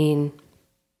just being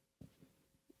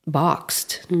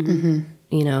boxed,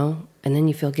 and then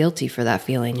you feel guilty for that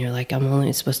feeling. You're like, I'm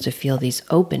only supposed to feel these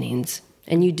openings,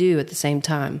 and you do at the same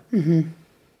time.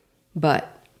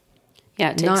 But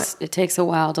yeah, it takes a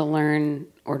while to learn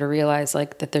or to realize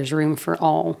like that there's room for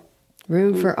all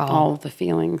of the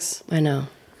feelings. I know.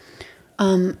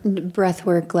 Breath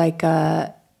work, like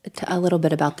a little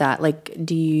bit about that. Like,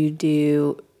 do you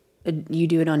do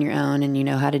it on your own and you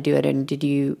know how to do it? And did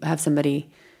you have somebody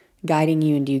guiding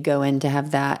you, and do you go in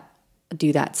to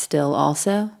do that still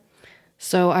also?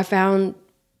 So I found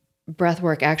breath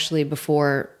work actually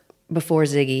before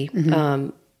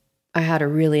Ziggy. I had a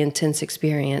really intense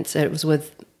experience. It was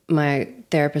with my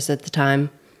therapist at the time,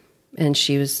 and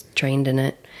she was trained in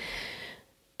it.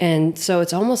 And so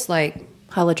it's almost like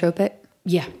holotropic.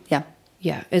 Yeah.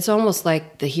 It's almost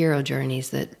like the hero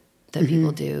journeys that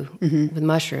people do with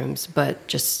mushrooms, but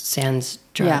just sans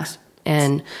drugs. Yeah.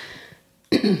 And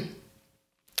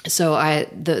so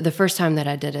the first time that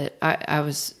I did it, I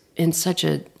was in such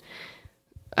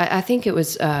I think it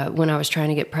was when I was trying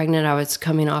to get pregnant. I was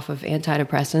coming off of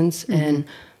antidepressants, and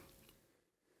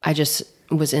I just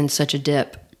was in such a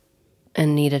dip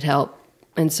and needed help.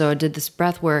 And so I did this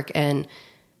breath work and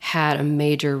had a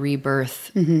major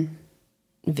rebirth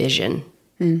vision.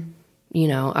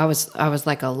 I was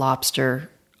like a lobster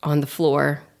on the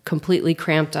floor, completely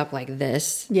cramped up like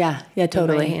this. Yeah,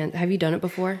 totally. Have you done it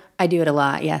before? I do it a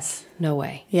lot, yes. No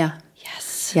way. Yeah.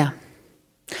 Yes. Yeah.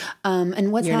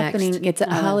 And what's happening, next. It's a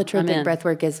holotropic breath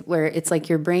work is where it's like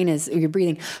your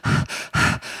breathing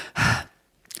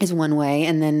is one way.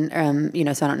 And then,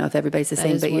 so I don't know if everybody's the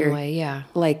same, but you're way, yeah.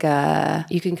 Like,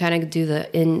 you can kind of do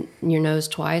the in your nose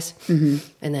twice and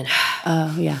then,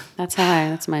 oh yeah. That's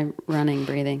my running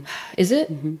breathing. Is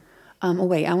it? Well,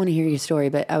 wait, I want to hear your story,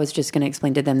 but I was just going to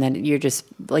explain to them that you're just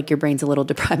like your brain's a little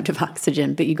deprived of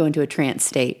oxygen, but you go into a trance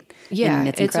state. Yeah. And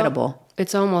it's incredible.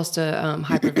 It's almost a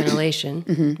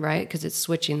hyperventilation, right? Because it's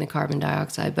switching the carbon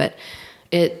dioxide, but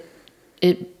it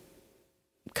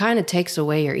kind of takes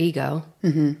away your ego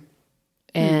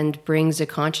and brings a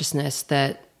consciousness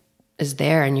that is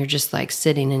there, and you're just like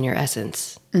sitting in your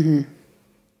essence.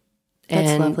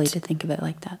 That's lovely to think of it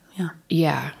like that. Yeah.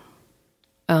 Yeah.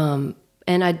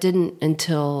 And I didn't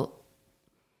until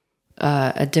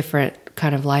a different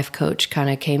kind of life coach kind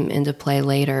of came into play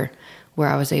later, where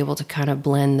I was able to kind of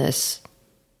blend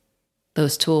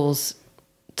those tools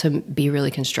to be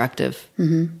really constructive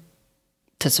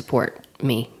to support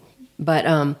me. But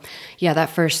that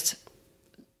first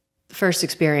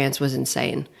experience was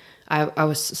insane. I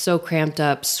was so cramped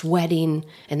up, sweating,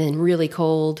 and then really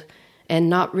cold, and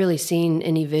not really seeing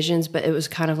any visions. But it was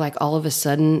kind of like all of a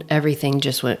sudden everything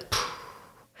just went.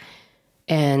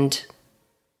 And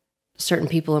certain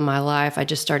people in my life, I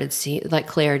just started seeing, like,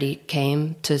 clarity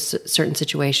came to certain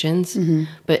situations,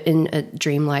 but in a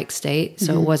dreamlike state.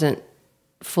 So it wasn't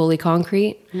fully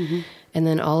concrete. And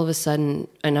then all of a sudden,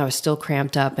 and I was still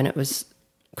cramped up, and it was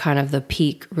kind of the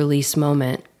peak release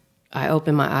moment. I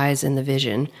opened my eyes in the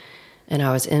vision, and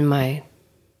I was in my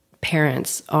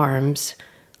parents' arms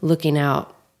looking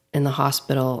out in the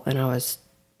hospital, and I was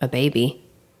a baby.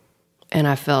 And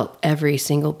I felt every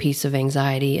single piece of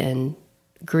anxiety and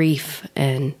grief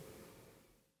and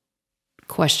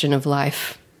question of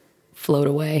life float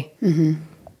away. And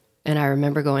I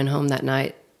remember going home that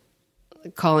night,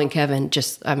 calling Kevin,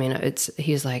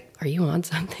 he's like, are you on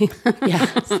something? Yeah.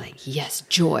 It's like, yes,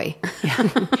 joy.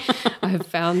 Yeah. I have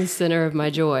found the center of my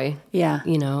joy. Yeah.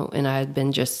 And I had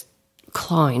been just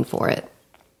clawing for it.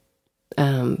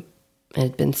 It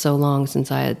had been so long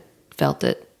since I had felt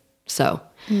it. So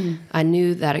I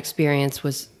knew that experience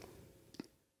was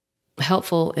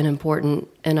helpful and important,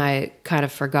 and I kind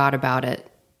of forgot about it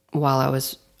while I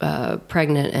was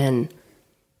pregnant and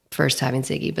first having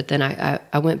Ziggy. But then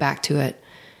I went back to it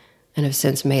and have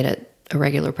since made it a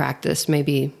regular practice.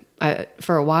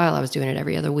 For a while I was doing it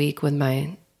every other week with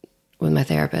my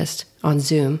therapist on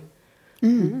Zoom.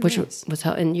 which was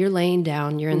how. And you're laying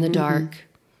down, you're in the dark.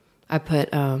 I put,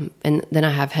 and then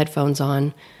I have headphones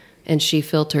on, and she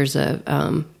filters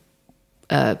a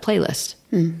playlist.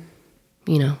 You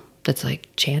know, that's like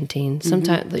chanting.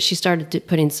 Sometimes she started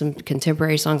putting some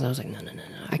contemporary songs. And I was like, no,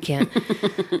 I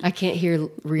can't hear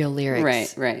real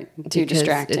lyrics. Right. Too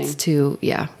distracting. It's too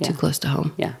close to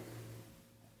home. Yeah.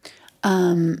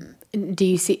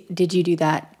 Did you do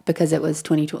that because it was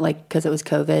 2020, like because it was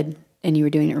COVID and you were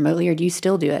doing it remotely, or do you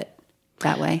still do it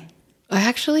that way? I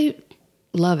actually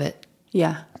love it.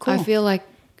 Yeah. Cool. I feel like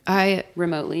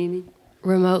Remotely, you mean?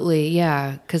 Remotely,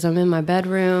 yeah, because I'm in my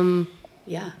bedroom.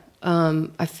 Yeah.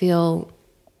 I feel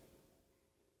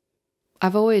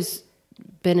I've always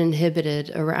been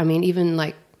inhibited around, I mean, even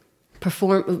like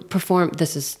perform,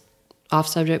 this is off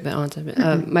subject, but on subject.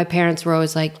 My parents were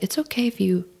always like, it's okay if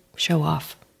you show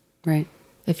off. Right.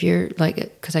 If you're like,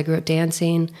 because I grew up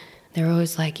dancing, they were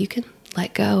always like, you can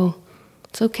let go.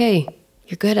 It's okay.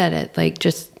 You're good at it. Like,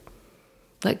 just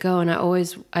let go. And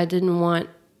I didn't want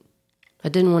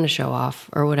to show off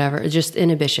or whatever. It's just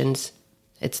inhibitions.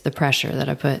 It's the pressure that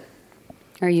I put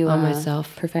Are you on a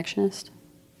myself. Perfectionist,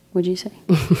 would you say?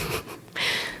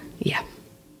 Yeah.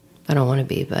 I don't want to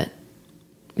be, but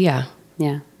yeah.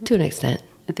 Yeah. To an extent.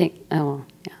 I think, yeah.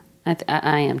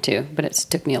 I am too, but it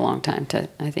took me a long time to,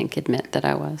 I think, admit that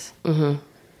I was.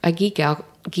 I geek out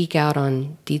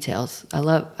on details. I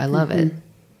love it.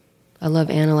 I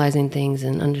love analyzing things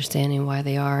and understanding why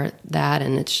they are that,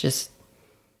 and it's just,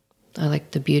 I like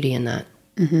the beauty in that.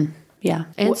 Yeah.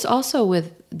 And it's also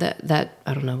with that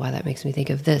I don't know why that makes me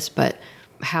think of this, but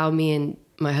how me and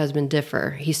my husband differ.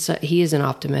 He is an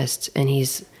optimist, and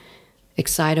he's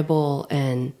excitable,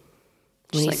 and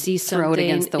when he sees something, throw it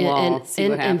against the wall, see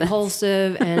what happens.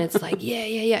 Impulsive, and it's like,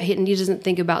 yeah. And he doesn't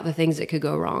think about the things that could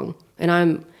go wrong. And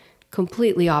I'm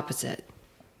completely opposite.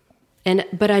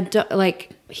 But I don't,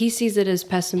 like, he sees it as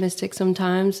pessimistic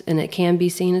sometimes, and it can be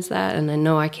seen as that, and I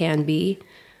know I can be,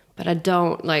 but I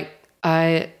don't, like,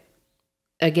 I,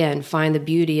 again, find the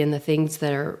beauty in the things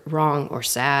that are wrong or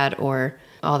sad or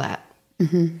all that.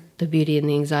 The beauty and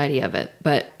the anxiety of it.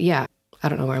 But yeah, I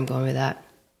don't know where I'm going with that.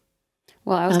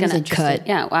 Well, I was going to cut.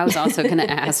 Yeah, I was also going to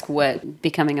ask what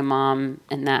becoming a mom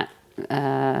and that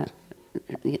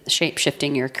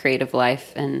shape-shifting your creative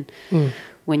life, and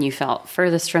when you felt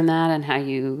furthest from that, and how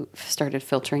you started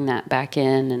filtering that back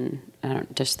in,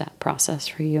 and just that process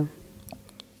for you.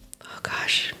 Oh,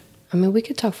 gosh. I mean, we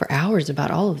could talk for hours about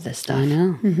all of this stuff. I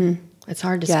know. It's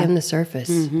hard to skim the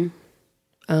surface.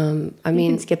 I mean, you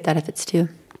can skip that if it's 2.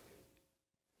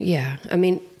 Yeah. I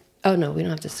mean, oh, no, we don't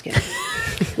have to skip.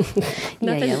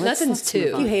 Nothing's 2.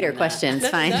 You hate our questions,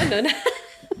 fine. No.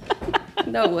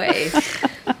 No way.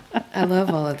 I love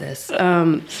all of this.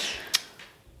 I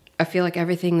feel like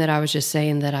everything that I was just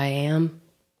saying that I am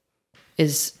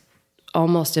is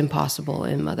almost impossible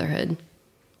in motherhood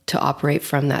to operate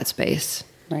from that space.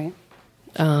 Right.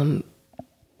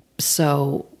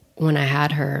 So when I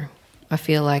had her, I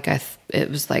feel like it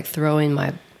was like throwing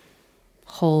my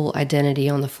whole identity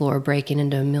on the floor, breaking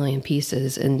into a million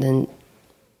pieces, and then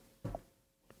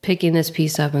picking this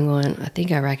piece up and going, I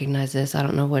think I recognize this. I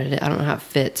don't know what it is. I don't know how it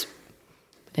fits.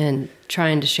 And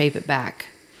trying to shape it back.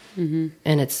 And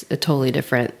it's a totally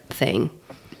different thing.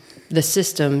 The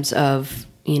systems of,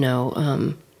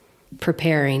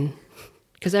 preparing,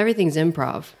 because everything's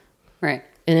improv. Right.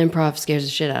 And improv scares the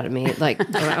shit out of me, like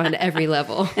on every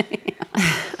level.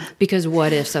 Because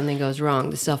what if something goes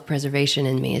wrong? The self-preservation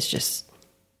in me is just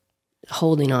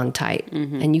holding on tight.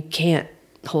 And you can't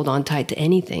hold on tight to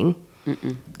anything.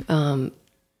 And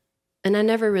I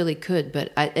never really could,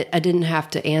 but I didn't have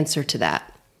to answer to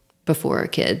that before a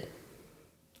kid.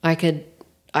 I could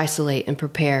isolate and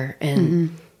prepare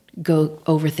and go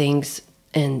over things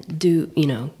and do,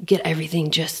 get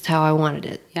everything just how I wanted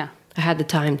it. Yeah. I had the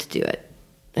time to do it.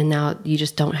 And now you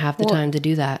just don't have the time to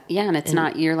do that. Yeah, and it's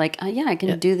not, you're like, I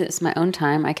can do this my own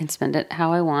time. I can spend it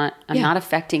how I want. I'm not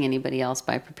affecting anybody else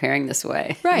by preparing this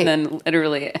way. Right. And then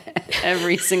literally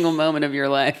every single moment of your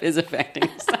life is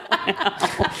affecting someone else.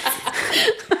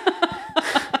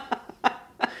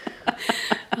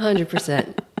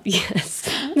 100%. Yes.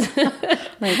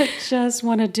 I just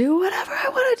want to do whatever I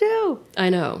want to do. I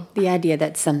know. The idea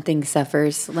that something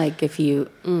suffers, like if you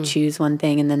choose one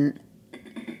thing and then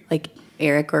like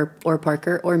Eric or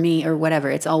Parker or me or whatever,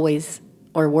 it's always,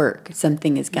 or work,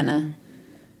 something is gonna,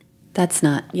 that's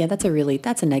not, that's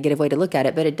a negative way to look at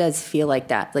it, but it does feel like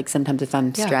that. Like sometimes if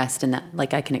I'm stressed and that,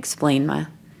 like I can explain my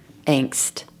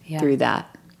angst through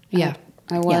that. Yeah.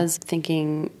 I was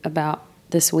thinking about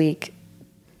this week,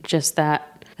 just that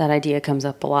idea comes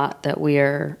up a lot, that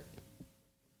we're,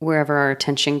 wherever our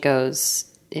attention goes,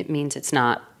 it means it's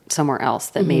not somewhere else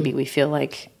that maybe we feel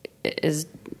like is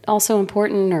also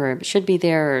important or should be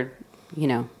there, or, you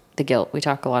know, the guilt. We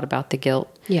talk a lot about the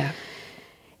guilt. Yeah.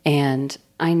 And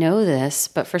I know this,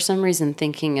 but for some reason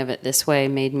thinking of it this way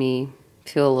made me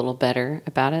feel a little better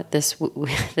about it this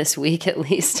week at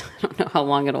least. I don't know how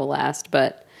long it'll last,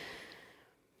 but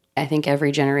I think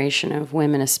every generation of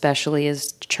women especially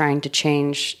is trying to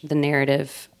change the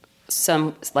narrative.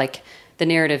 The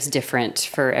narrative's different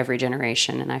for every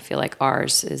generation, and I feel like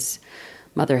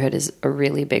motherhood is a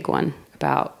really big one,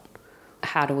 about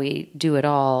how do we do it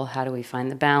all? How do we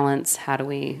find the balance? How do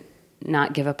we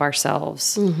not give up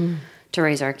ourselves to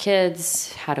raise our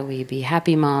kids? How do we be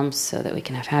happy moms so that we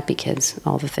can have happy kids?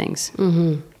 All the things.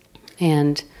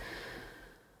 And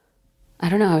I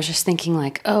don't know, I was just thinking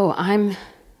like, oh, I'm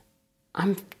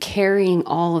carrying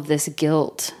all of this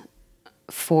guilt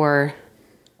for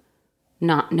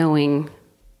not knowing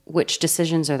which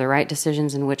decisions are the right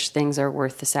decisions and which things are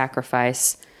worth the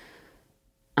sacrifice.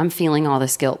 I'm feeling all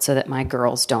this guilt so that my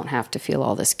girls don't have to feel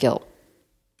all this guilt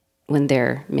when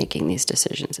they're making these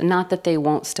decisions. And not that they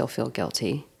won't still feel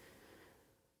guilty,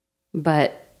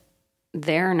 but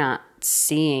they're not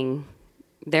seeing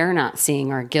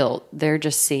our guilt. They're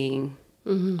just seeing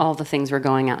all the things we're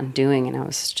going out and doing. And I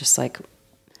was just like,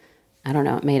 I don't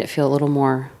know, it made it feel a little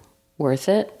more worth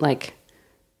it. Like,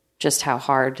 just how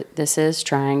hard this is,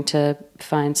 trying to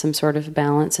find some sort of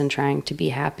balance and trying to be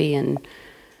happy and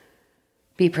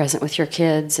be present with your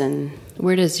kids. And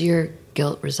where does your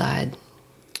guilt reside?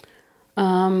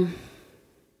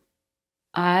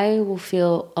 I will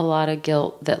feel a lot of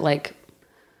guilt that, like,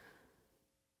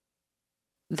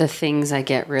 the things I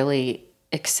get really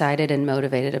excited and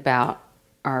motivated about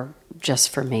are just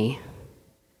for me.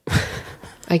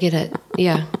 I get it.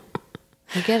 Yeah.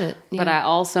 I get it. Yeah. But I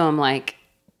also am like,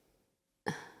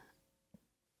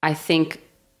 I think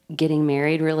getting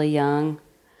married really young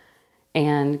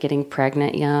and getting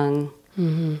pregnant young,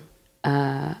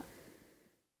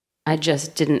 I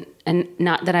just didn't, and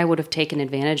not that I would have taken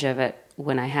advantage of it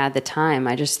when I had the time.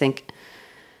 I just think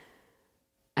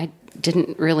I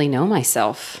didn't really know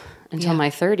myself until my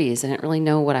 30s. I didn't really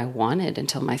know what I wanted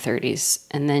until my 30s.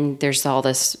 And then there's all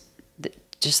this,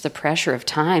 just the pressure of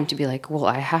time to be like, well,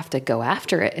 I have to go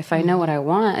after it. If I know what I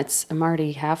want, I'm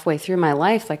already halfway through my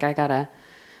life. Like, I gotta,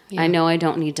 I know I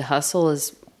don't need to hustle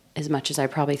as much as I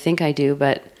probably think I do,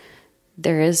 but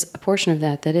there is a portion of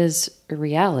that is a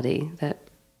reality that,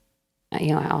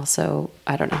 you know,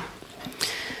 I don't know.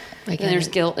 And there's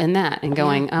guilt in that and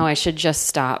going, oh, I should just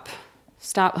stop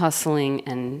hustling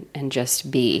and just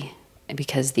be,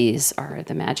 because these are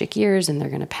the magic years and they're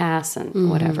going to pass and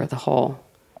whatever,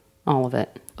 all of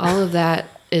it. All of that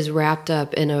is wrapped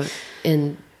up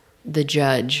in the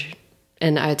judge.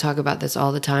 And I talk about this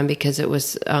all the time because it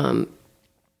was,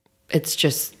 it's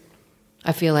just,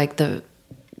 I feel like the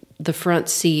front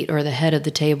seat or the head of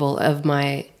the table of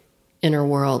my inner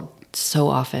world so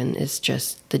often is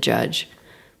just the judge.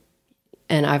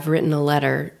 And I've written a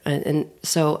letter, and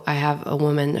so I have a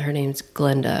woman, her name's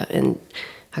Glenda, and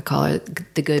I call her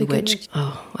the Good Witch.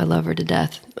 Oh, I love her to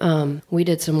death. We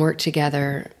did some work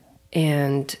together,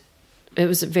 and it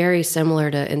was very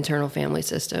similar to internal family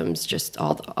systems, just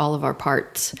all of our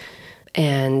parts.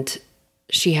 And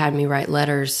she had me write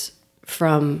letters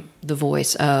from the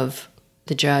voice of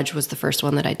the judge was the first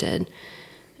one that I did,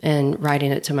 and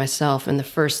writing it to myself. And the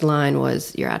first line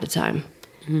was, "You're out of time."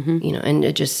 You know, and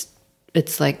it's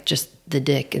like just the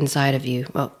dick inside of you.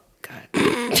 Oh, God.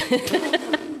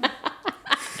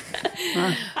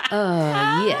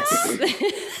 Yes.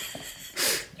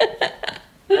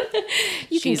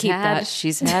 You can keep that.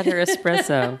 She's had her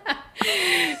espresso.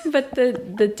 But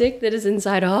the dick that is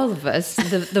inside all of us,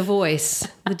 the voice,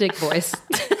 the dick voice.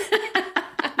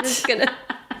 I'm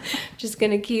just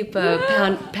gonna keep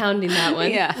pounding that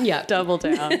one. Yeah. Double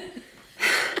down.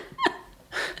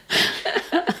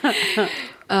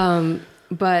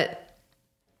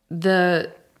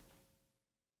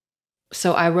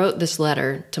 So I wrote this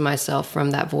letter to myself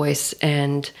from that voice,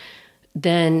 and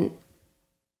then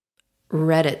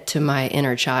read it to my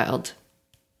inner child,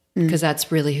 because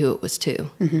that's really who it was to.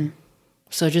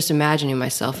 So just imagining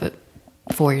myself at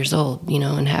 4 years old, you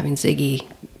know, and having Ziggy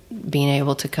being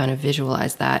able to kind of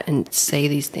visualize that and say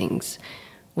these things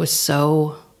was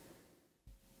so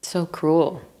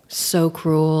cruel. So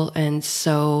cruel, and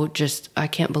so just, I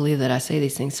can't believe that I say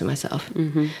these things to myself.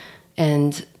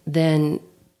 And then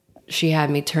she had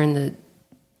me turn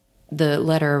the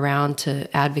letter around to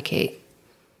advocate.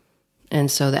 And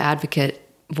so the advocate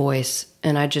voice,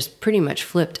 and I just pretty much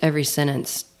flipped every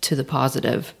sentence to the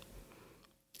positive.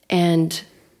 And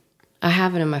I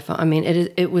have it in my phone. I mean,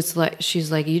 it was like,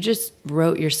 she's like, you just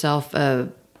wrote yourself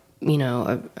a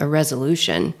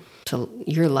resolution to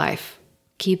your life.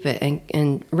 Keep it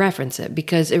and reference it,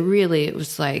 because it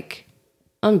was like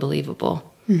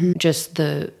unbelievable. Mm-hmm. Just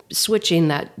the switching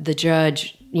that the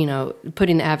judge,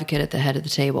 putting the advocate at the head of the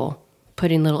table,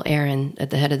 putting little Erin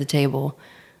at the head of the table,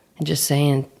 and just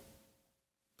saying,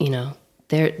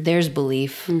 there's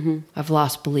belief. Mm-hmm. I've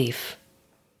lost belief.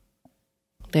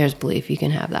 There's belief. You can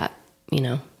have that.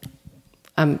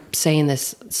 I'm saying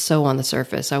this so on the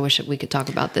surface. I wish we could talk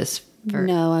about this.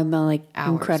 No, I'm like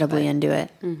hours, incredibly into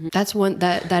it. Mm-hmm. That's one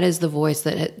that is the voice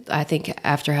that I think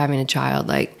after having a child,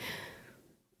 like,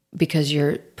 because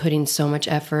you're putting so much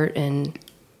effort and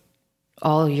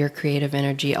all your creative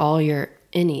energy,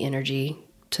 any energy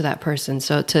to that person.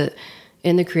 So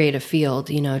in the creative field,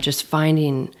 just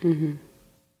finding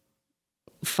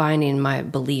my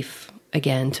belief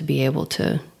again, to be able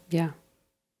to,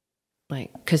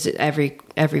 like, because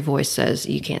every voice says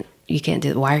you can't do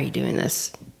it. Why are you doing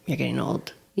this? You're getting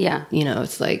old. Yeah.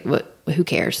 It's like, who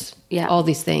cares? Yeah. All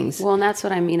these things. Well, and that's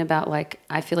what I mean about, like,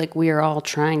 I feel like we are all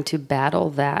trying to battle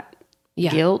that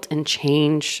guilt and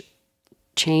change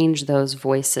those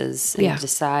voices and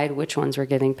decide which ones we're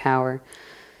giving power,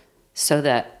 so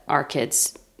that our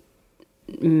kids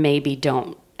maybe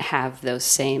don't have those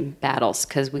same battles,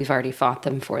 because we've already fought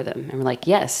them for them. And we're like,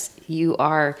 yes, you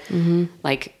are,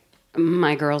 like,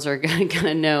 my girls are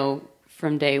gonna know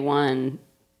from day one,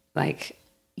 like,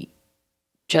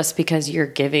 just because you're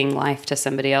giving life to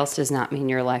somebody else does not mean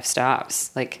your life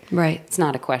stops. Like, right. It's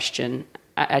not a question.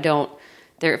 I feel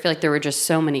like there were just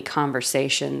so many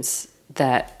conversations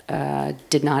that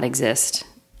did not exist,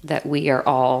 that we are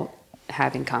all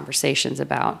having conversations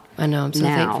about. I know. I'm so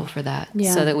now, thankful for that.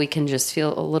 Yeah. So that we can just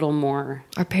feel a little more.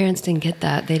 Our parents didn't get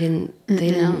that. They didn't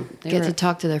get to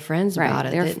talk to their friends about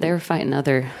it. They were fighting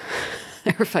other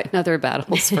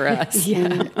battles for us.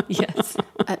 Yeah. Yes.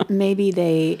 Maybe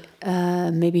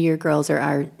your girls or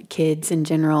our kids in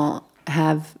general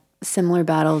have similar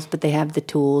battles, but they have the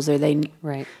tools, or they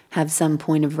have some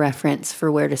point of reference for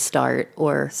where to start,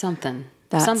 or something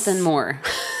more.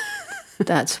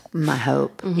 That's my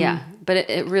hope. Mm-hmm. Yeah. But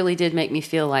it really did make me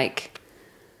feel like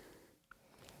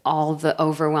all the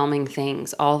overwhelming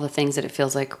things, all the things that it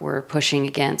feels like we're pushing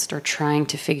against or trying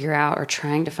to figure out or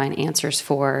trying to find answers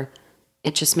for,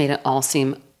 it just made it all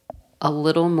seem a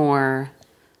little more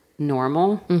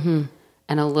normal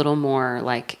and a little more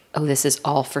like, oh, this is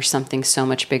all for something so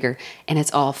much bigger, and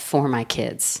it's all for my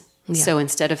kids. Yeah. So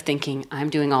instead of thinking, I'm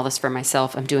doing all this for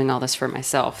myself,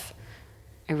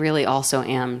 I really also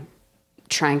am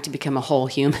trying to become a whole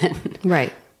human.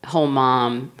 Right. Whole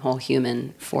mom, whole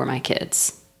human for my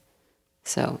kids.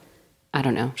 So I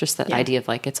don't know, just that idea of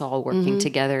like, it's all working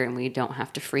together, and we don't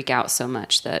have to freak out so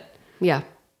much that. Yeah.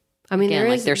 I mean,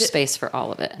 again, there's space for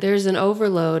all of it. There's an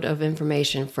overload of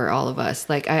information for all of us.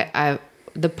 Like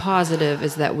the positive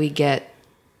is that we get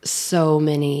so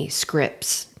many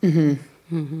scripts.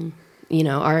 Mm-hmm. Mm-hmm.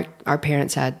 Our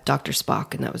parents had Dr.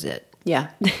 Spock, and that was it.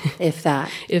 Yeah. If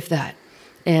that. If that.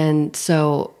 And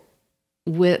so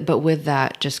with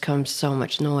that just comes so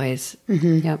much noise.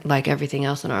 Mm-hmm. Yep. Like everything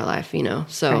else in our life,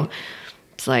 So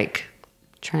it's like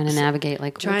trying to navigate,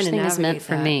 like, which thing is meant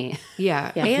for me.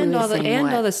 Yeah. And all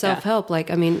the self-help.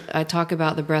 Like, I mean, I talk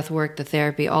about the breath work, the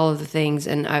therapy, all of the things,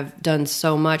 and I've done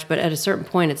so much, but at a certain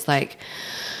point it's like,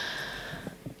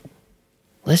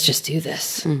 let's just do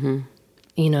this. Mm-hmm.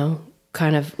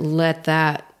 Kind of let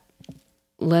that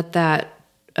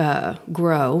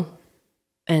grow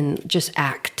and just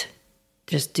act.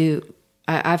 Just do.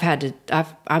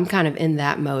 I'm kind of in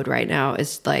that mode right now.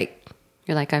 It's like,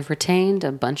 you're like, I've retained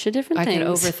a bunch of different things. I could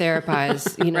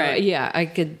over-therapize, Right. Yeah,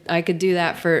 I could do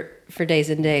that for days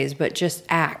and days, but just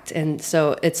act. And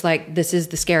so it's like, this is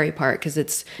the scary part, because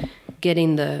it's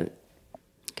getting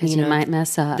because you might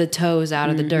mess up, the toes out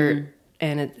of the dirt.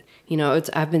 And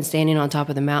I've been standing on top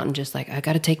of the mountain, just like, I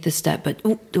got to take this step,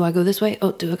 but do I go this way?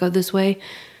 Oh, do I go this way?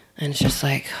 And it's just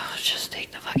like, just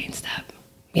take the fucking step.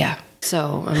 Yeah.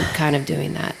 So I'm kind of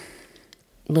doing that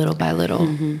little by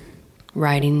little,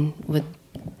 writing with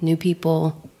new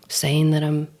people, saying that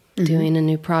I'm doing a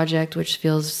new project, which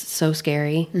feels so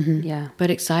scary. Yeah. But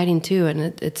exciting too. And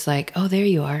it's like, oh, there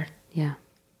you are. Yeah.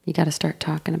 You got to start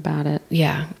talking about it.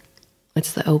 Yeah.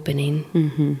 It's the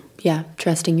opening. Yeah.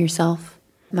 Trusting yourself.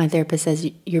 My therapist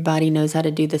says your body knows how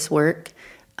to do this work.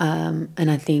 And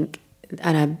I think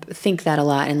that a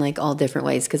lot in like all different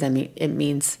ways. Cause I mean, it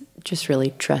means just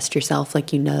really trust yourself.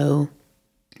 Like,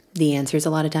 the answers a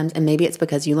lot of times. And maybe it's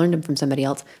because you learned them from somebody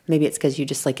else. Maybe it's because you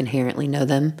just like inherently know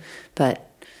them.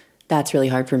 But that's really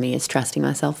hard for me, is trusting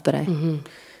myself. But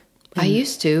I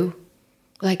used to,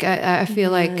 Like I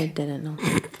feel like I didn't know.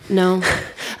 No,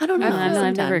 I don't know.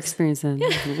 I've never experienced that.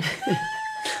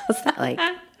 What's that like?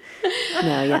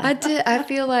 No, yeah. I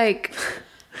feel like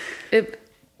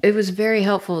it was very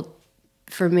helpful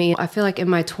for me. I feel like in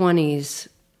my 20s,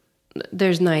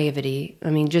 there's naivety. I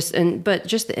mean, but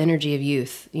just the energy of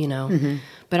youth, you know. Mm-hmm.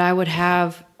 But I would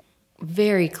have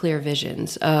very clear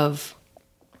visions of,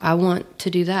 I want to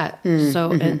do that. Mm-hmm.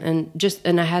 So,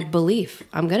 and I had belief,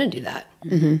 I'm going to do that.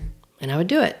 Mm-hmm. And I would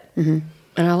do it. Mm-hmm.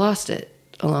 And I lost it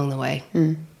along the way.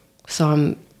 Mm-hmm.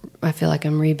 So I feel like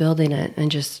I'm rebuilding it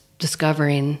and just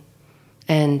discovering,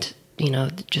 and, you know,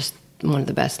 just one of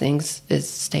the best things is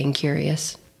staying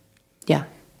curious. Yeah.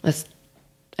 That's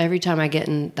every time I get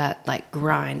in that like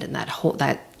grind and that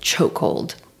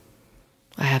chokehold,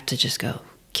 I have to just go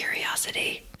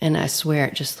curiosity. And I swear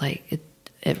it just like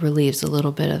it relieves a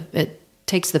little bit of it,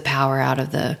 takes the power out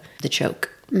of the choke.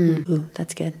 Ooh,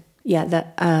 that's good. Yeah,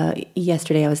 that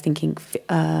yesterday I was thinking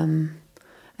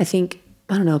I think,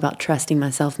 I don't know about trusting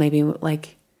myself, maybe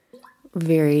like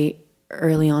very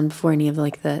early on before any of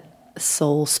like the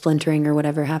soul splintering or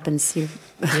whatever happens to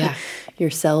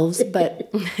yourselves,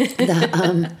 but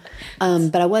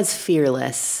but I was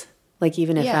fearless. Like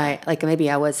even if maybe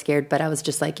I was scared, but I was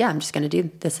just like, I'm just going to do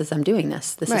this as I'm doing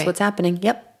this. This is what's happening.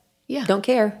 Yep. Yeah. Don't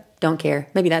care.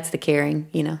 Maybe that's the caring,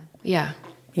 you know? Yeah.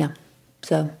 Yeah.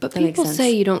 So, but people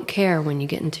say you don't care when you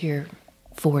get into your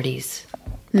 40s,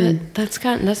 but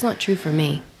that's not true for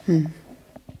me.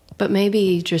 But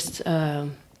maybe just, how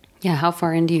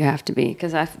far in do you have to be?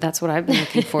 Because that's what I've been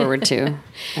looking forward to.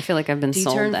 I feel like I've been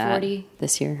sold turn that 40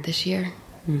 this year. This year?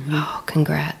 Mm-hmm. Oh,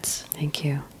 congrats. Thank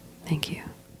you.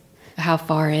 How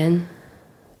far in?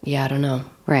 Yeah, I don't know.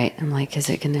 Right. I'm like, is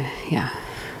it going to,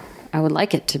 I would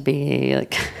like it to be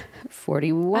like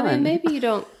 41. I mean, maybe you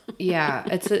don't,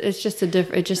 it's just a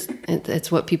different,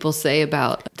 it's what people say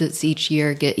about does each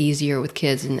year get easier with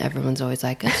kids, and everyone's always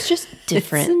like, it's just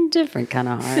different. It's different kind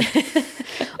of hard.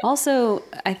 Also,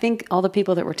 I think all the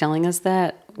people that were telling us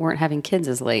that weren't having kids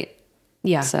as late.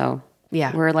 Yeah. So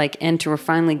we're like we're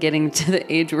finally getting to the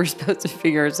age we're supposed to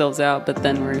figure ourselves out, but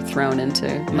then we're thrown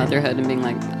into motherhood and being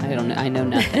like, I don't know, I know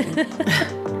nothing.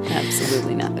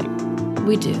 Absolutely nothing.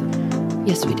 We do.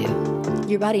 Yes, we do.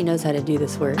 Your body knows how to do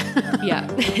this work. Yeah.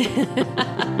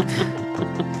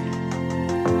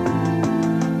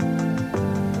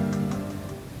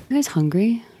 You guys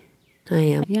hungry? I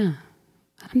am. Yeah.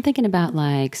 I'm thinking about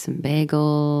like some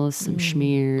bagels, some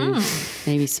schmears,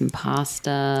 maybe some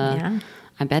pasta. Yeah.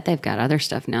 I bet they've got other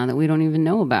stuff now that we don't even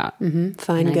know about. Mm-hmm.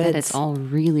 Fine goods. I bet it's all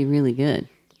really, really good.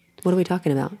 What are we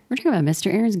talking about? We're talking about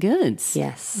Mr. Aaron's Goods.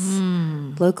 Yes.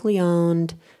 Locally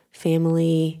owned,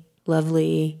 family,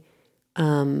 lovely,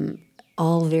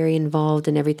 all very involved,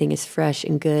 and everything is fresh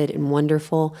and good and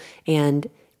wonderful and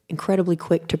incredibly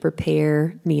quick to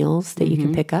prepare meals that you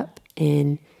can pick up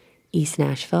in East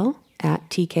Nashville at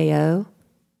TKO.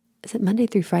 Is it Monday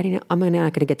through Friday now? I'm not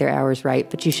going to get their hours right,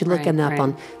 but you should look them up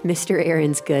on Mr.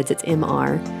 Aaron's Goods. It's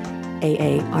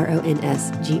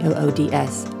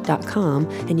MRAARONSGOODS.com,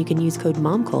 and you can use code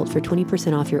MOMCULT for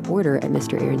 20% off your order at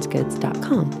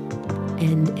MrAaronsGoods.com.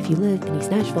 And if you live in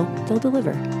East Nashville, they'll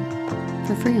deliver.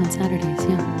 For free on Saturdays,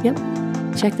 yeah. Yep.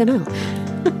 Check them out.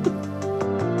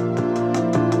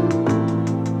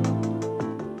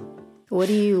 What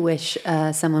do you wish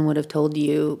someone would have told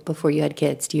you before you had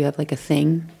kids? Do you have like a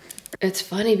thing? It's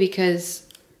funny because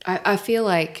I feel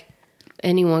like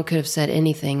anyone could have said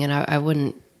anything, and I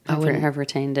wouldn't have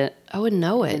retained it. I wouldn't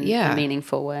know it. In a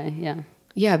meaningful way. Yeah.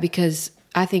 Yeah, because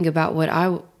I think about what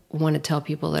I want to tell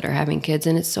people that are having kids,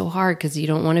 and it's so hard because you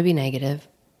don't want to be negative.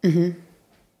 Mm-hmm.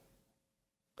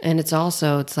 And it's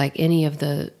like any of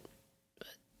the,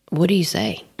 what do you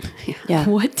say? Yeah.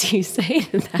 What do you say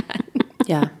to that?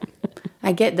 Yeah.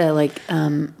 I get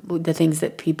the things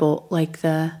that people like,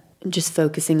 the just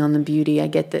focusing on the beauty. I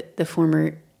get that the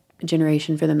former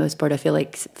generation, for the most part, I feel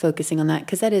like focusing on that,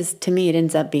 because that is, to me, it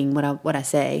ends up being what I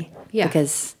say. Yeah.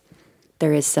 Because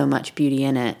there is so much beauty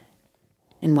in it,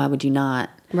 and why would you not?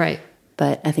 Right.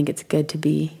 But I think it's good to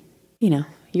be,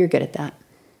 you're good at that.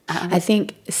 I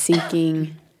think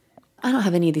seeking, I don't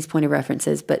have any of these point of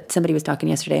references, but somebody was talking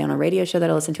yesterday on a radio show that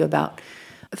I listened to about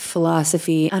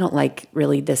philosophy. I don't like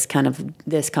really this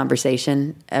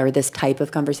conversation or this type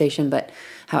of conversation, but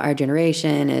how our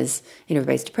generation is,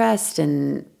 everybody's depressed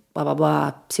and blah, blah,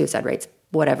 blah, suicide rates,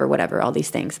 whatever, all these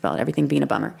things about everything being a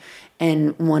bummer.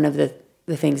 And one of the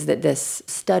things that this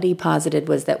study posited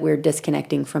was that we're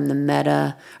disconnecting from the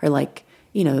meta, or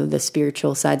the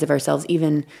spiritual sides of ourselves,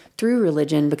 even through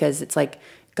religion, because it's like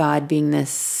God being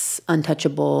this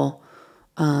untouchable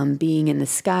being in the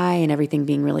sky, and everything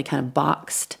being really kind of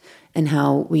boxed, and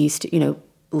how we used to,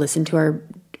 listen to our,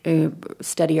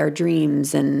 study our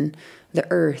dreams and the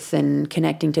earth and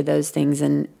connecting to those things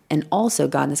and also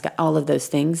God and the sky, all of those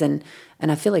things. And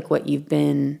I feel like what you've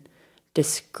been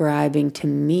describing to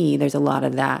me, there's a lot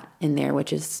of that in there,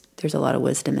 there's a lot of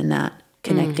wisdom in that,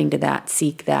 connecting to that,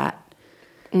 seek that.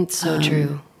 It's so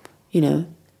true. The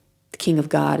King of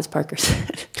God, as Parker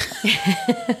said.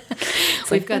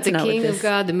 We've got the King of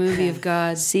God, the movie of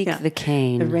God. Seek the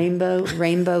cane. The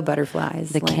rainbow butterflies.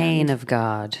 The cane of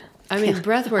God. I mean,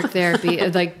 breathwork therapy,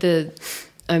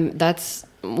 that's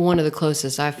one of the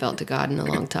closest I've felt to God in a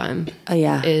long time. Oh,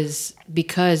 yeah. Is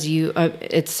because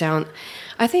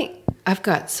I think I've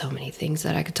got so many things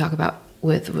that I could talk about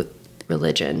with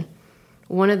religion.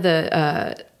 One of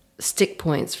the stick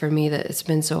points for me that it's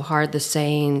been so hard, the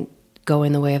saying,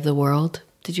 going the way of the world.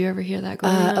 Did you ever hear that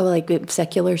growing up? Like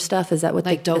secular stuff? Is that what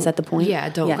is that the point? Yeah,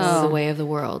 don't go the way of the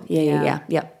world. Yeah.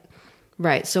 Yep.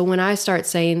 Right. So when I start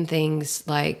saying things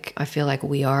like, I feel like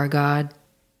we are God,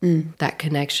 that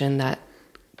connection, that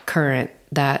current,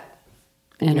 that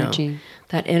energy,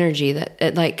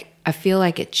 I feel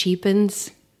like it cheapens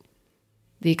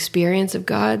the experience of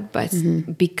God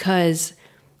because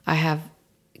I have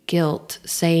guilt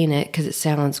saying it because it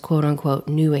sounds quote unquote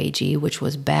new agey, which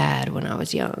was bad when I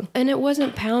was young. And it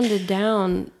wasn't pounded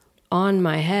down on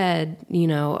my head.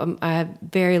 I have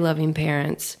very loving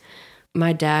parents.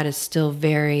 My dad is still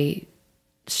very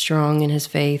strong in his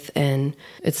faith, and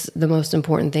it's the most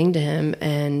important thing to him.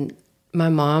 And my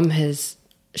mom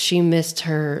she missed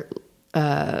her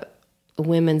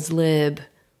women's lib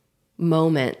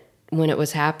moment when it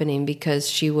was happening because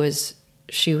she was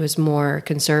more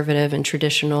conservative and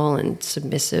traditional and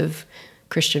submissive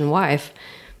Christian wife.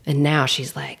 And now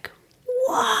she's like,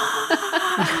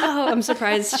 wow. I'm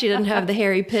surprised she doesn't have the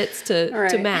hairy pits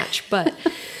to match, but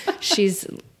she's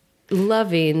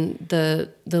loving the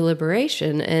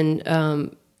liberation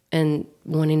and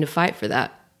wanting to fight for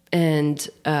that. And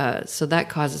so that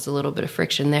causes a little bit of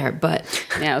friction there. But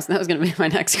yeah, that was going to be my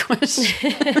next question.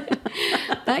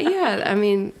 But yeah, I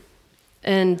mean,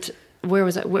 and where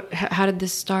was I? How did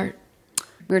this start?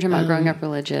 We were talking about growing up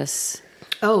religious.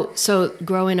 Oh, so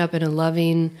growing up in a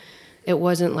loving, it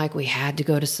wasn't like we had to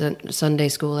go to Sunday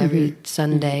school every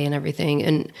Sunday and everything,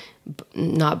 and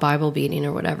not Bible beating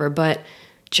or whatever, but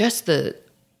just the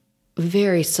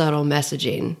very subtle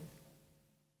messaging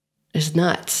is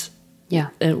nuts. Yeah.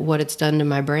 And what it's done to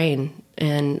my brain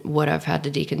and what I've had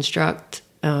to deconstruct,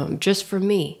 just for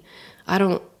me. I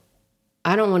don't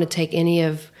want to take any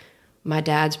of my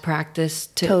dad's practice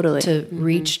to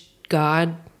reach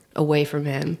God away from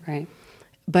him. Right.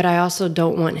 But I also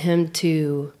don't want him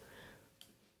to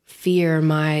fear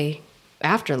my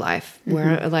afterlife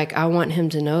where I want him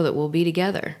to know that we'll be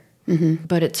together.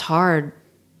 But it's hard.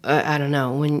 I don't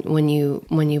know, when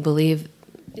you believe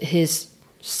his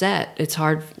set, it's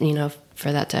hard,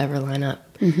 for that to ever line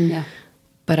up. Yeah.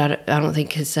 But I don't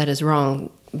think his set is wrong,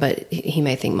 but he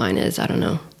may think mine is. I don't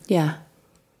know. Yeah.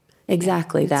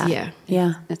 Exactly that.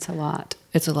 Yeah. It's a lot.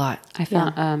 It's a lot. I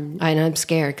found, I'm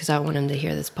scared because I want him to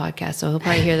hear this podcast, so he'll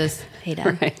probably hear this. Hey,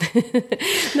 Dad.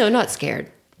 Right. No, not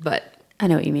scared, but I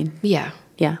know what you mean. Yeah.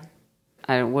 Yeah.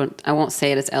 I won't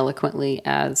say it as eloquently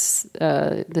as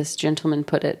this gentleman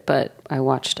put it, but I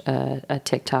watched a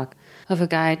TikTok of a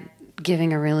guy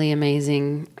giving a really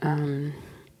amazing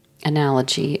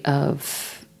analogy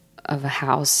of a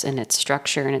house and its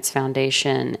structure and its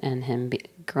foundation, and him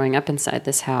growing up inside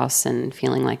this house and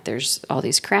feeling like there's all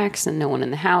these cracks and no one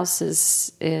in the house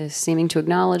is seeming to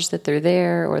acknowledge that they're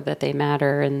there or that they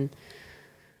matter. And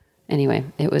anyway,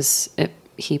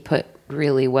 he put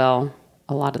really well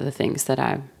a lot of the things that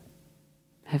I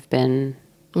have been,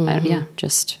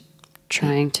 just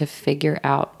trying to figure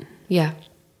out. Yeah.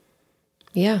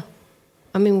 Yeah.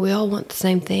 I mean, we all want the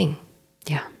same thing.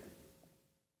 Yeah.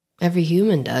 Every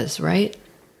human does, right?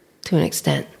 To an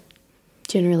extent.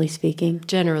 Generally speaking.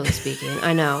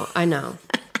 I know.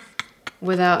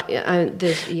 Without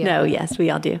this, yeah. No, yes, we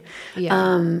all do.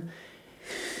 Yeah.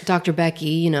 Dr.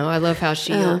 Becky, I love how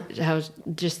how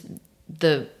just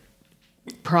the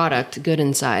product good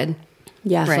inside.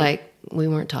 Yeah. It's like we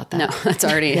weren't taught that. No, that's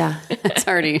already that's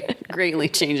already greatly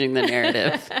changing the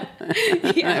narrative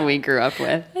that we grew up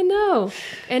with. I know.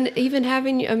 And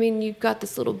even you've got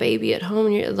this little baby at home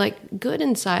and you're like good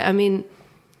inside. I mean,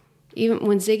 even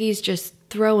when Ziggy's just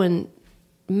throwing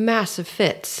massive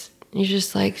fits, you're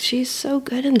just like, she's so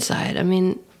good inside. I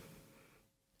mean,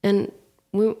 and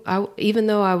even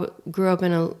though I grew up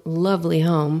in a lovely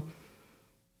home,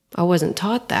 I wasn't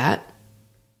taught that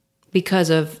because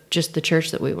of just the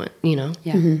church that we went,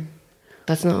 Yeah.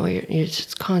 That's not what it's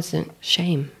just constant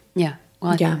shame. Yeah.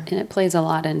 Well, Yeah. and it plays a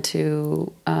lot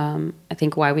into, I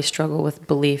think, why we struggle with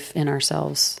belief in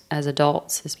ourselves as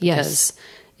adults is because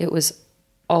it was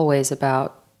always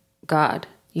about God.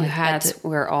 That's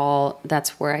where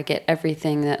I get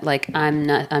everything that, like, I'm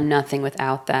nothing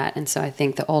without that. And so I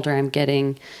think the older I'm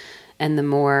getting and the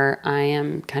more I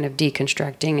am kind of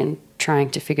deconstructing and trying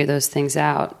to figure those things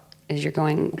out, is you're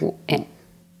going,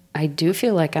 I do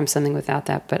feel like I'm something without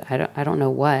that, but I don't know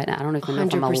what. I don't even know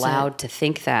if I'm allowed to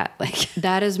think that. Like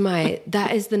that is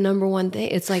the number one thing.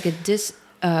 It's like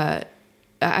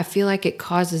I feel like it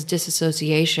causes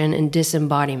disassociation and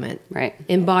disembodiment. Right.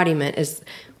 Embodiment is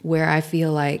where I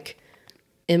feel like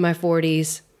in my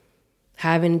 40s,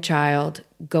 having a child,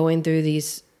 going through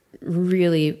these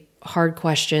really hard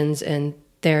questions and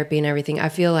therapy and everything, I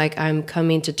feel like I'm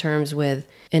coming to terms with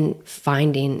and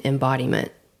finding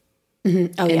embodiment.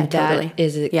 Mm-hmm. Oh, and yeah, that totally.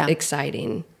 is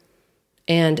exciting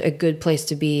and a good place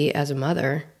to be as a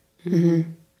mother.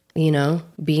 Mm-hmm. You know,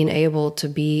 being able to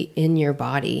be in your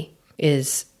body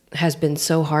has been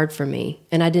so hard for me,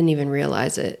 and I didn't even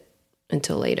realize it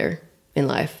until later in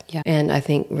life. Yeah. And I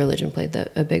think religion played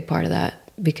a big part of that,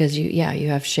 because you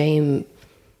have shame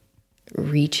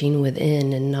reaching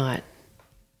within and not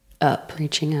up,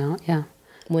 reaching out. Yeah.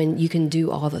 when you can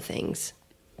do all the things.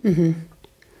 Mm-hmm.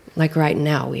 Like right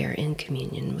now, we are in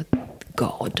communion with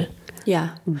God.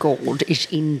 Yeah. God is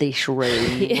in this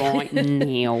room right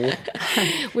now.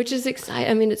 Which is exciting.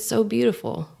 I mean, it's so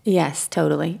beautiful. Yes,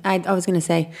 totally. I was going to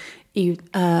say,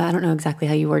 I don't know exactly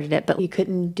how you worded it, but you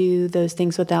couldn't do those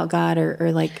things without God,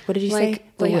 or like, what did you say?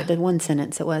 The one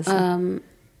sentence it was.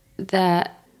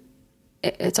 That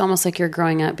it's almost like you're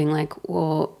growing up being like,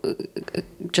 well,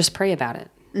 just pray about it.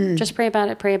 Just pray about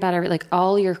it. Like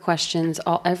all your questions,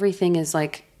 everything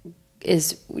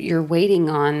is you're waiting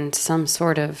on some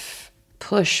sort of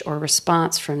push or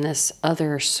response from this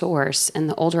other source. And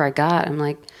the older I got, I'm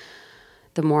like,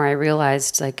 the more I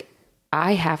realized, like,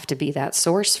 I have to be that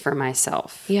source for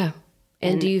myself. Yeah.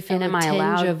 And do you feel a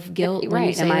tinge of guilt when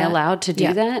you say Am I that? allowed to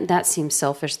do that? That seems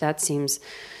selfish. That seems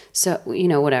so,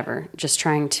 whatever. Just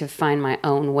trying to find my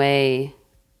own way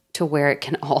to where it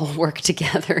can all work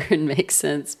together and make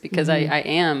sense, because I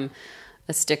am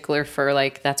a stickler for,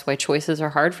 like, that's why choices are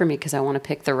hard for me, because I want to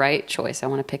pick the right choice. I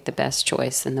want to pick the best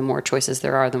choice. And the more choices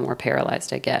there are, the more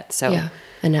paralyzed I get. So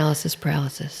analysis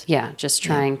paralysis. Yeah. Just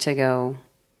trying to go,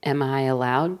 am I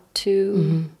allowed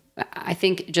to? I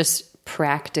think just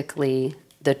practically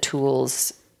the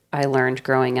tools I learned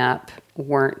growing up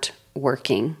weren't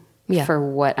working for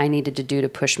what I needed to do to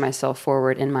push myself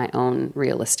forward in my own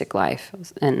realistic life.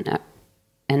 And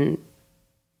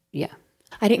yeah.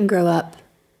 I didn't grow up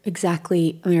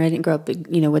exactly. I mean, I didn't grow up,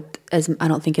 with I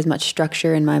don't think as much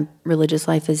structure in my religious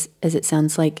life as it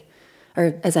sounds like,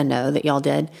 or as I know that y'all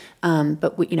did.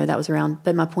 But that was around.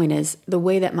 But my point is, the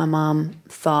way that my mom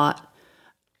thought,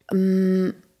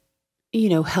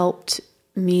 helped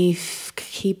me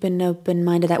keep an open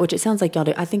mind to that, which it sounds like y'all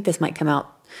do. I think this might come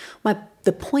out.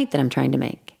 The point that I'm trying to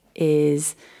make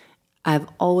is, I've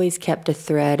always kept a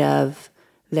thread of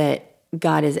that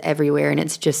God is everywhere, and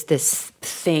it's just this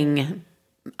thing,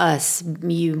 us,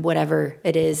 you, whatever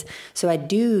it is. So I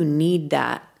do need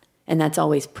that, and that's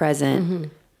always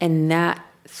present. And that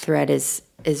thread is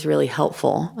really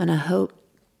helpful. And I hope,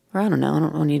 or I don't know, I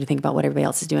don't need to think about what everybody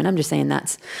else is doing. I'm just saying I'm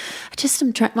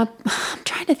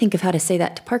trying to think of how to say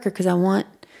that to Parker, because I want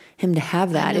him to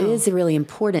have that. It is really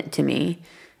important to me.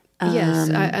 Yes,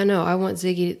 I know. I want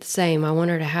Ziggy the same. I want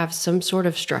her to have some sort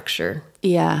of structure.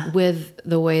 Yeah. With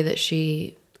the way that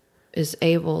she is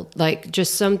able, like,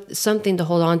 just something to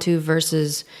hold on to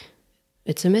versus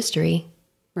it's a mystery.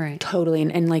 Right. Totally.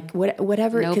 And like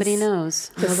whatever. Nobody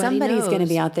knows. Because somebody's going to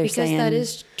be out there saying. Because that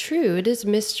is true. It is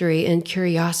mystery and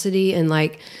curiosity, and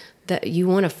like that you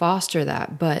want to foster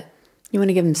that, but. You want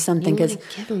to give him something, because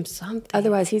give him something.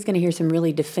 Otherwise he's going to hear some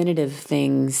really definitive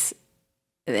things.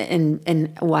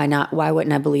 And why not? Why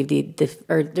wouldn't I believe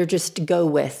or they're just go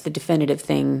with the definitive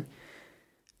thing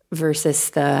versus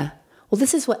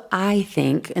this is what I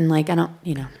think. And like, I don't,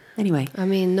 anyway. I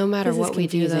mean, no matter what we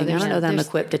do, though, I don't know that I'm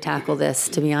equipped to tackle this,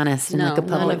 to be honest, in like a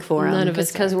public forum. None of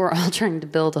us, because we're all trying to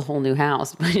build a whole new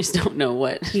house, but I just don't know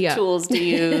what tools to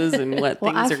use and what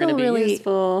things are going to be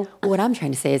useful. What I'm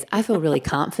trying to say is, I feel really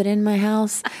confident in my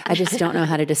house. I just don't know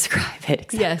how to describe it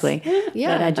exactly. Yes.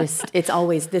 Yeah. But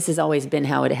this has always been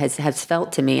how it has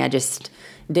felt to me.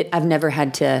 I've never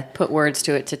had to put words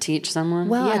to it to teach someone.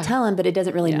 Well, I tell them, but it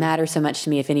doesn't really matter so much to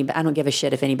me if anybody. I don't give a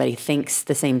shit if anybody thinks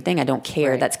the same thing. I don't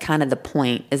care. Right. That's kind of the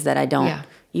point. Is that I don't. Yeah.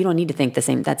 You don't need to think the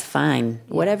same. That's fine.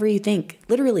 Yeah. Whatever you think,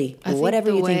 literally, whatever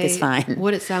you think is fine.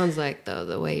 What it sounds like, though,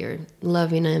 the way you're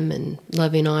loving him and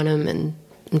loving on him and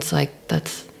it's like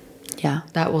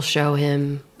that will show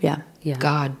him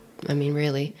God. I mean,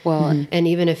 really. Well, and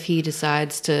even if he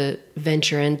decides to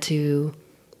venture into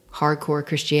hardcore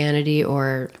Christianity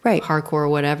or hardcore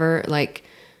whatever, like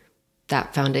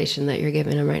that foundation that you're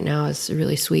giving him right now is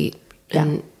really sweet. Yeah.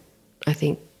 And I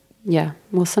think,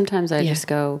 well, sometimes I just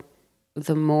go,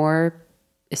 the more,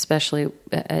 especially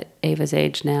at Ava's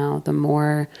age now, the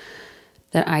more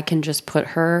that I can just put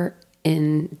her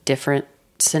in different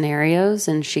scenarios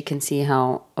and she can see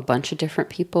how a bunch of different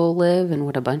people live and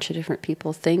what a bunch of different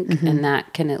people think. And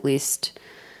that can at least,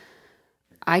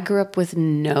 I grew up with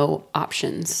no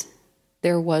options.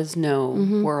 There was no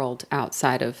world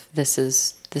outside of this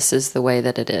is the way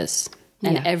that it is.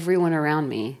 And everyone around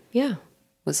me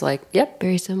was like, yep.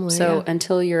 Very similar. So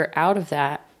until you're out of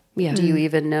that, do you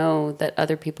even know that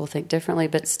other people think differently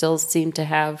but still seem to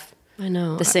have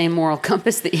the same moral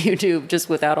compass that you do, just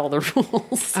without all the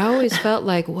rules? I always felt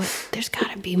like, there's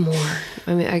got to be more.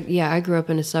 I mean, I grew up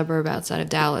in a suburb outside of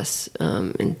Dallas,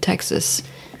 in Texas,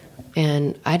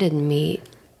 and I didn't meet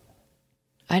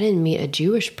a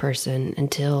Jewish person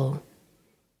until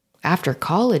after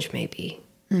college, maybe.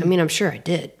 I mean, I'm sure I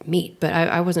did meet, but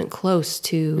I wasn't close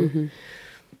to.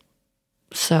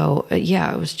 So,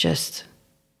 it was just.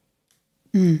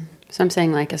 So I'm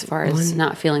saying, like, as far as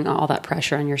not feeling all that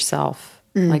pressure on yourself,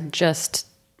 like just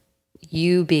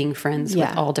you being friends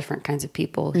with all different kinds of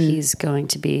people, he's going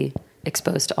to be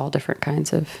exposed to all different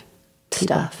kinds of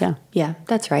stuff. People. Yeah,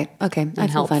 that's right. Okay, I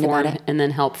feel fine about it. And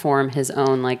then help form his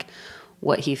own, like,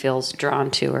 what he feels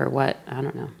drawn to or what, I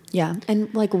don't know. Yeah,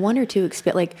 and like one or two,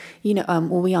 like, we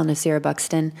all know Sarah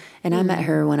Buxton, and I met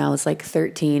her when I was like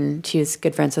 13. She was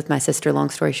good friends with my sister, long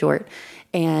story short.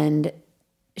 And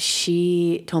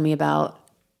she told me about,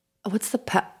 what's the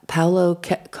Paolo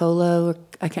Colo,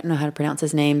 I can't know how to pronounce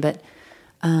his name, but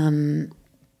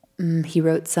he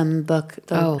wrote some book.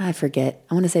 I forget.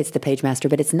 I want to say it's The Page Master,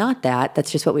 but it's not that.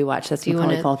 That's just what we watched. That's the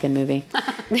Macaulay Culkin movie.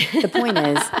 The point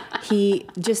is,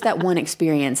 just that one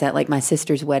experience at like my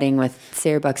sister's wedding with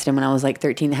Sarah Buxton when I was like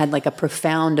 13 had like a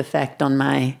profound effect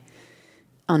on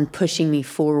pushing me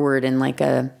forward in like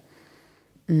a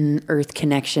earth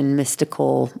connection,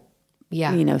 mystical,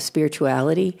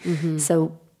 spirituality.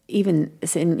 So even,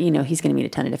 he's going to meet a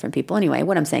ton of different people. Anyway,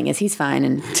 what I'm saying is he's fine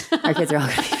and our kids are all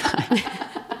going to be fine.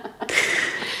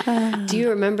 Do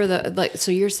you remember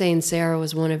so you're saying Sarah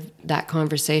was one of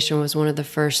the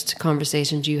first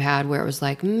conversations you had where it was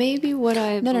like, maybe what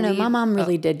I No. My mom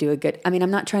really did do a good, I mean,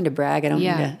 I'm not trying to brag. I don't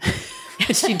mean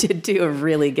to, she did do a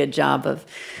really good job of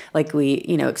like,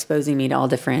 exposing me to all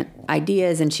different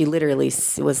ideas. And she literally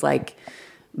was like,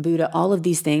 Buddha, all of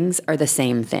these things are the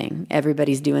same thing.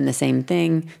 Everybody's doing the same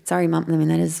thing. Sorry, Mom. I mean,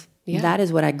 that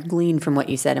is what I gleaned from what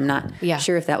you said. I'm not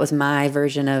sure if that was my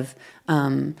version of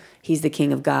he's the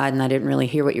king of God, and I didn't really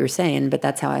hear what you were saying, but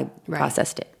that's how I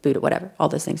processed it. Buddha, whatever. All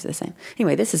those things are the same.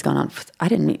 Anyway, this has gone on.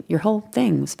 Your whole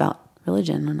thing was about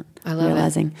religion. I love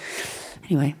realizing. It.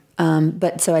 Anyway,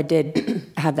 but so I did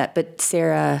have that. But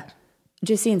Sarah,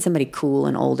 just seeing somebody cool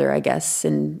and older, I guess,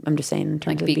 and I'm just saying in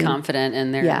terms like of be confident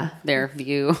in their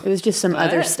view. It was just some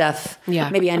other stuff.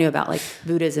 Yeah. Maybe I knew about like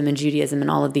Buddhism and Judaism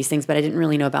and all of these things, but I didn't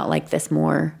really know about like this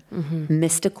more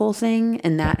mystical thing.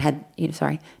 And that had,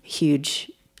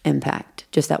 huge impact.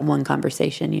 Just that one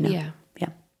conversation, Yeah.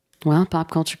 Well,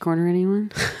 pop culture corner,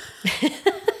 anyone?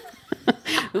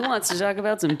 Who wants to talk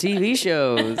about some TV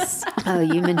shows? Oh,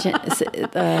 you mentioned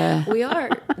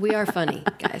we are funny,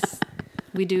 guys.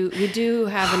 We do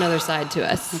have another side to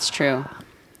us. That's true.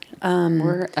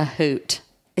 We're a hoot.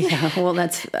 Yeah, well,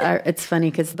 it's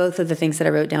funny because both of the things that I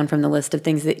wrote down from the list of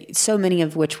things that so many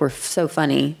of which were so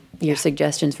funny, your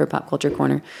suggestions for Pop Culture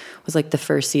Corner was like the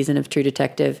first season of True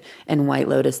Detective and White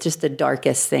Lotus, just the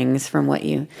darkest things from what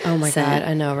you Oh my said. God,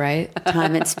 I know, right?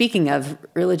 And speaking of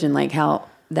religion, like how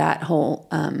that whole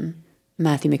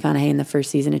Matthew McConaughey in the first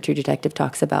season of True Detective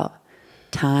talks about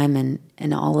time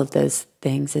and all of those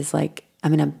things is like,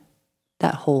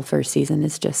 that whole first season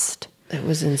is just... It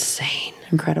was insane.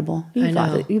 Incredible. I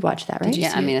know. You watched that, right?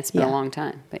 Yeah, it's been a long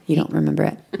time. But you don't remember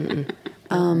it.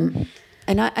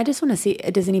 And I just want to see,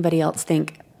 does anybody else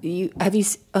think,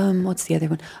 what's the other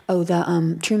one? Oh,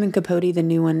 the Truman Capote, the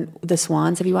new one, The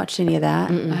Swans. Have you watched any of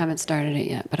that? I haven't started it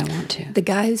yet, but I want to. The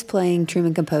guy who's playing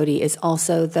Truman Capote is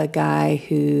also the guy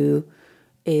who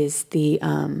is the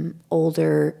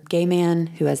older gay man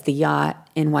who has the yacht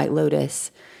in White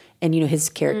Lotus. And, his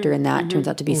character in that turns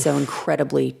out to be so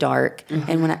incredibly dark.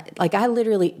 And when I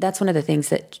literally, that's one of the things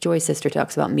that Joy's sister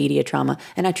talks about, media trauma.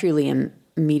 And I truly am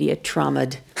media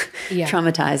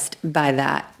traumatized by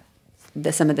that,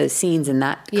 some of those scenes and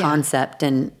that concept.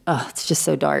 And, it's just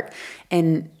so dark.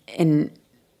 And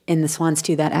in the Swans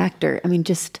 2, that actor. I mean,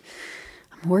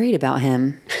 I'm worried about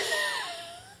him.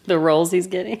 The roles he's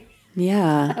getting.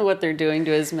 Yeah. What they're doing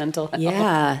to his mental health.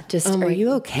 Yeah. Are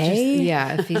you okay?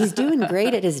 If he's doing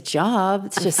great at his job.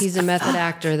 It's just, if he's a method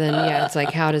actor, then it's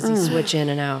like, how does he switch in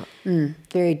and out?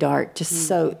 Very dark.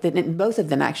 So both of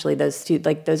them, actually, those two,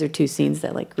 like, those are two scenes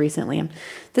that, like, recently,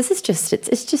 this is just,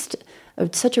 it's just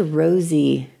such a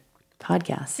rosy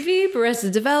podcast. Veep,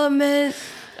 Arrested Development.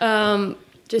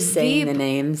 Just saying the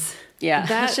names. Yeah.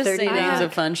 That's just saying names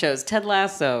of fun shows. Ted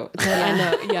Lasso. I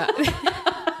know. Yeah.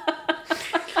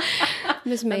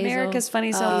 Miss Maisel. America's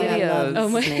Funny Song Videos. Oh,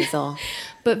 Miss Maisel.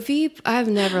 But Veep, I've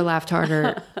never laughed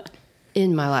harder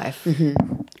in my life.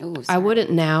 Mm-hmm. Ooh, I wouldn't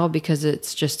now because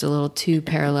it's just a little too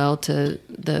parallel to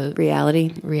the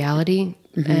reality.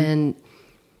 Mm-hmm.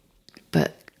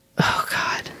 But oh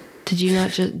God, did you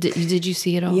not just did you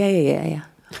see it all? Yeah.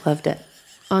 Loved it.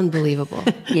 Unbelievable.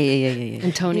 Yeah.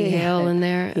 And Tony Hale in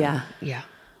there. Yeah.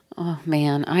 Oh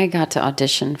man, I got to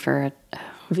audition for a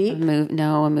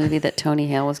movie that Tony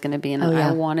Hale was going to be in.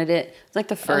 I wanted it. It was like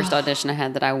the first audition I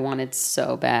had that I wanted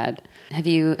so bad. Have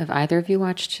either of you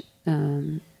watched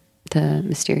the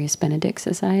Mysterious Benedict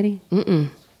Society?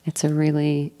 Mm-mm. It's a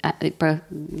really,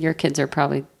 your kids are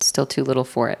probably still too little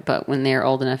for it, but when they're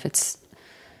old enough, it's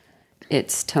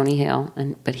Tony Hale,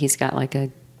 but he's got like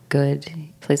he's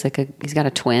got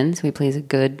a twin, so he plays a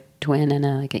good twin and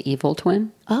like an evil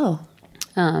twin. Oh.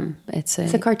 It's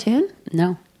a cartoon?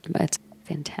 No, but it's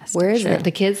fantastic. Where is it?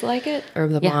 The kids like it, or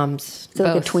the moms? So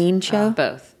like a tween show?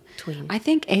 Both. Tween. I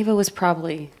think Ava was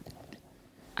probably,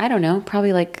 I don't know,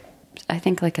 probably like, I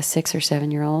think like a 6 or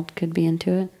 7 year old could be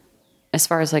into it. As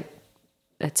far as like,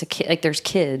 it's a kid, like there's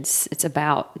kids. It's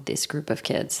about this group of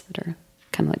kids that are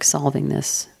kind of like solving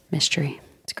this mystery.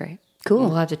 It's great. Cool.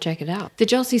 We'll have to check it out.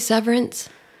 Did y'all see Severance?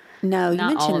 No, you Not all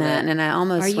mentioned of that, it. and I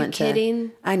almost Are you went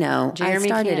kidding? I know. Jeremy I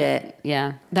started can't- it.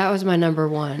 Yeah. That was my number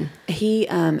one.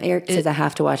 Eric says I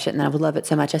have to watch it, and I would love it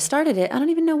so much. I started it. I don't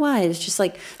even know why. It's just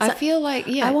like I feel like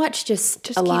I watch just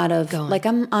a keep lot of going. like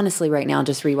I'm honestly right now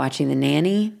just rewatching The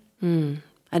Nanny.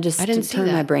 I didn't see turn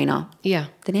that. my brain off. Yeah.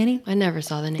 The Nanny, I never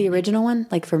saw the name. the original one,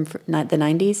 like from not the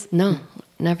 90s. No,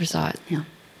 never saw it. Yeah.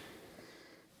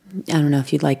 I don't know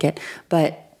if you'd like it,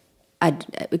 but I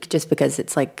just because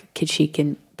it's like she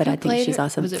can. But I think played she's her?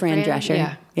 awesome. Was it Fran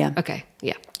Drescher. Yeah. Okay.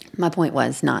 Yeah. My point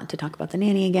was not to talk about The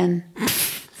Nanny again.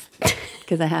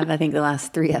 Because I think, the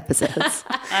last 3 episodes.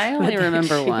 I only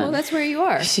remember one. Well, that's where you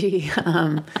are.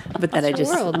 But that I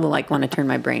just will like want to turn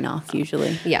my brain off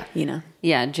usually. Yeah. You know.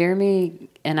 Yeah,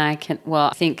 Jeremy and I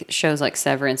I think shows like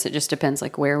Severance, it just depends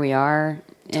like where we are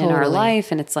in our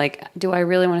life. And it's like, do I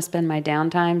really want to spend my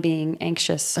downtime being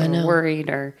anxious or worried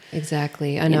or...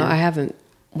 Exactly. I know.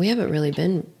 We haven't really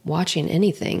been watching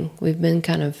anything. We've been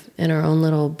kind of in our own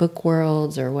little book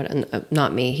worlds or what.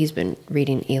 Not me. He's been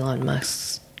reading Elon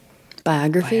Musk's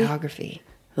biography.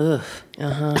 Ugh.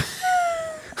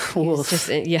 It's just,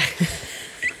 yeah.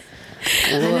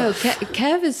 I know.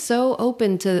 Kev is so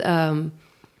open to,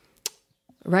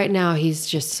 right now he's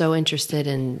just so interested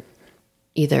in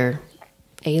either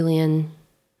alien,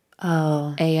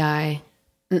 AI.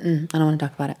 I don't want to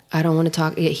talk about it. I don't want to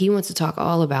talk. He wants to talk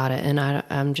all about it, and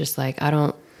I'm just like, I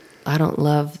don't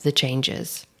love the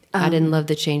changes. I didn't love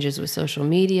the changes with social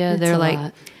media. They're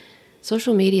like,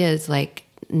 social media is like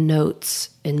notes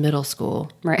in middle school.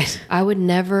 Right. I would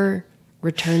never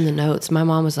return the notes. My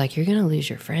mom was like, "You're gonna lose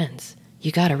your friends.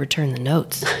 You got to return the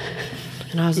notes."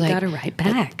 And I was like, "You got to write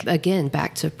back." Again,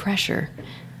 back to pressure.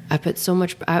 I put so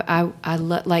much. I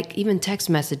like even text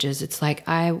messages. It's like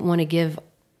I want to give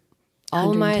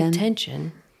all my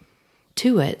attention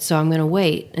to it, so I'm going to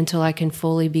wait until I can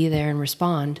fully be there and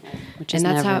respond. Which is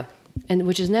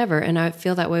never. And I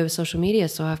feel that way with social media,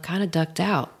 so I've kind of ducked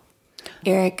out.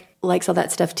 Eric likes all that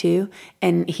stuff too,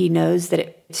 and he knows that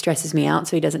it stresses me out,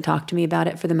 so he doesn't talk to me about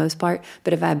it for the most part.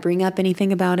 But if I bring up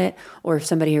anything about it, or if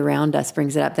somebody around us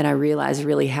brings it up, then I realize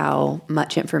really how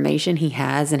much information he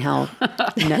has and how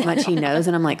much he knows.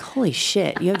 And I'm like, holy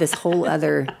shit, you have this whole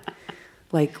other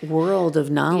like world of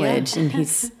knowledge. Yeah. And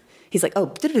he's like,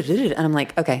 oh, and I'm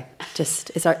like, okay, I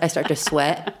start to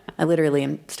sweat. I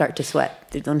literally start to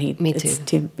sweat. Me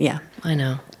too. Yeah. I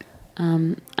know.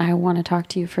 I want to talk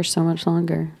to you for so much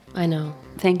longer. I know.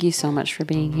 Thank you so much for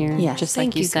being here. Yeah, just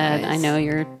like you said, guys. I know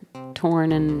you're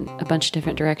torn in a bunch of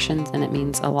different directions, and it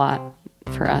means a lot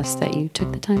for us that you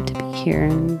took the time to be here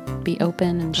and be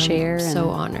open and share. I'm so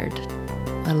honored.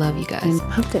 I love you guys. I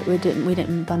hope that we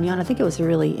didn't bum you out. I think it was a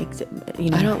really,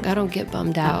 I don't get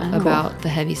bummed out about the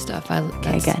heavy stuff.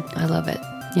 Good. I love it.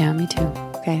 Yeah, me too.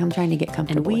 Okay, I'm trying to get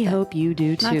comfortable. And we hope you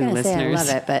do too, I'm not listeners.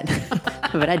 Say I love it, but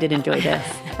But I did enjoy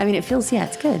this. I mean, it feels,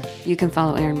 it's good. You can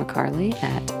follow Erin McCarley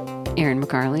at Erin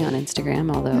McCarley on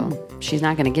Instagram, although she's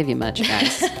not going to give you much,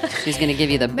 guys. She's going to give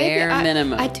you the bare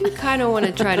minimum. I do kind of want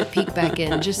to try to peek back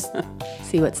in, just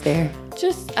see what's there.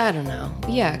 Just, I don't know.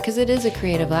 Yeah, because it is a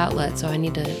creative outlet, so I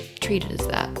need to treat it as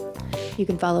that. You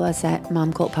can follow us at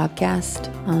Momcult Podcast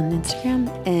on Instagram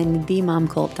and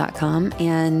themomcult.com.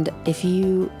 And if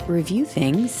you review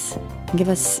things, give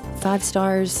us 5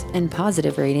 stars and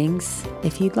positive ratings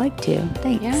if you'd like to.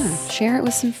 Thanks. Yeah, share it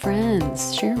with some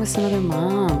friends. Share it with some other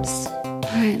moms. All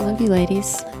right, love you,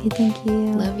 ladies. Love you, thank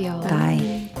you. Love y'all.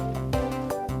 Bye.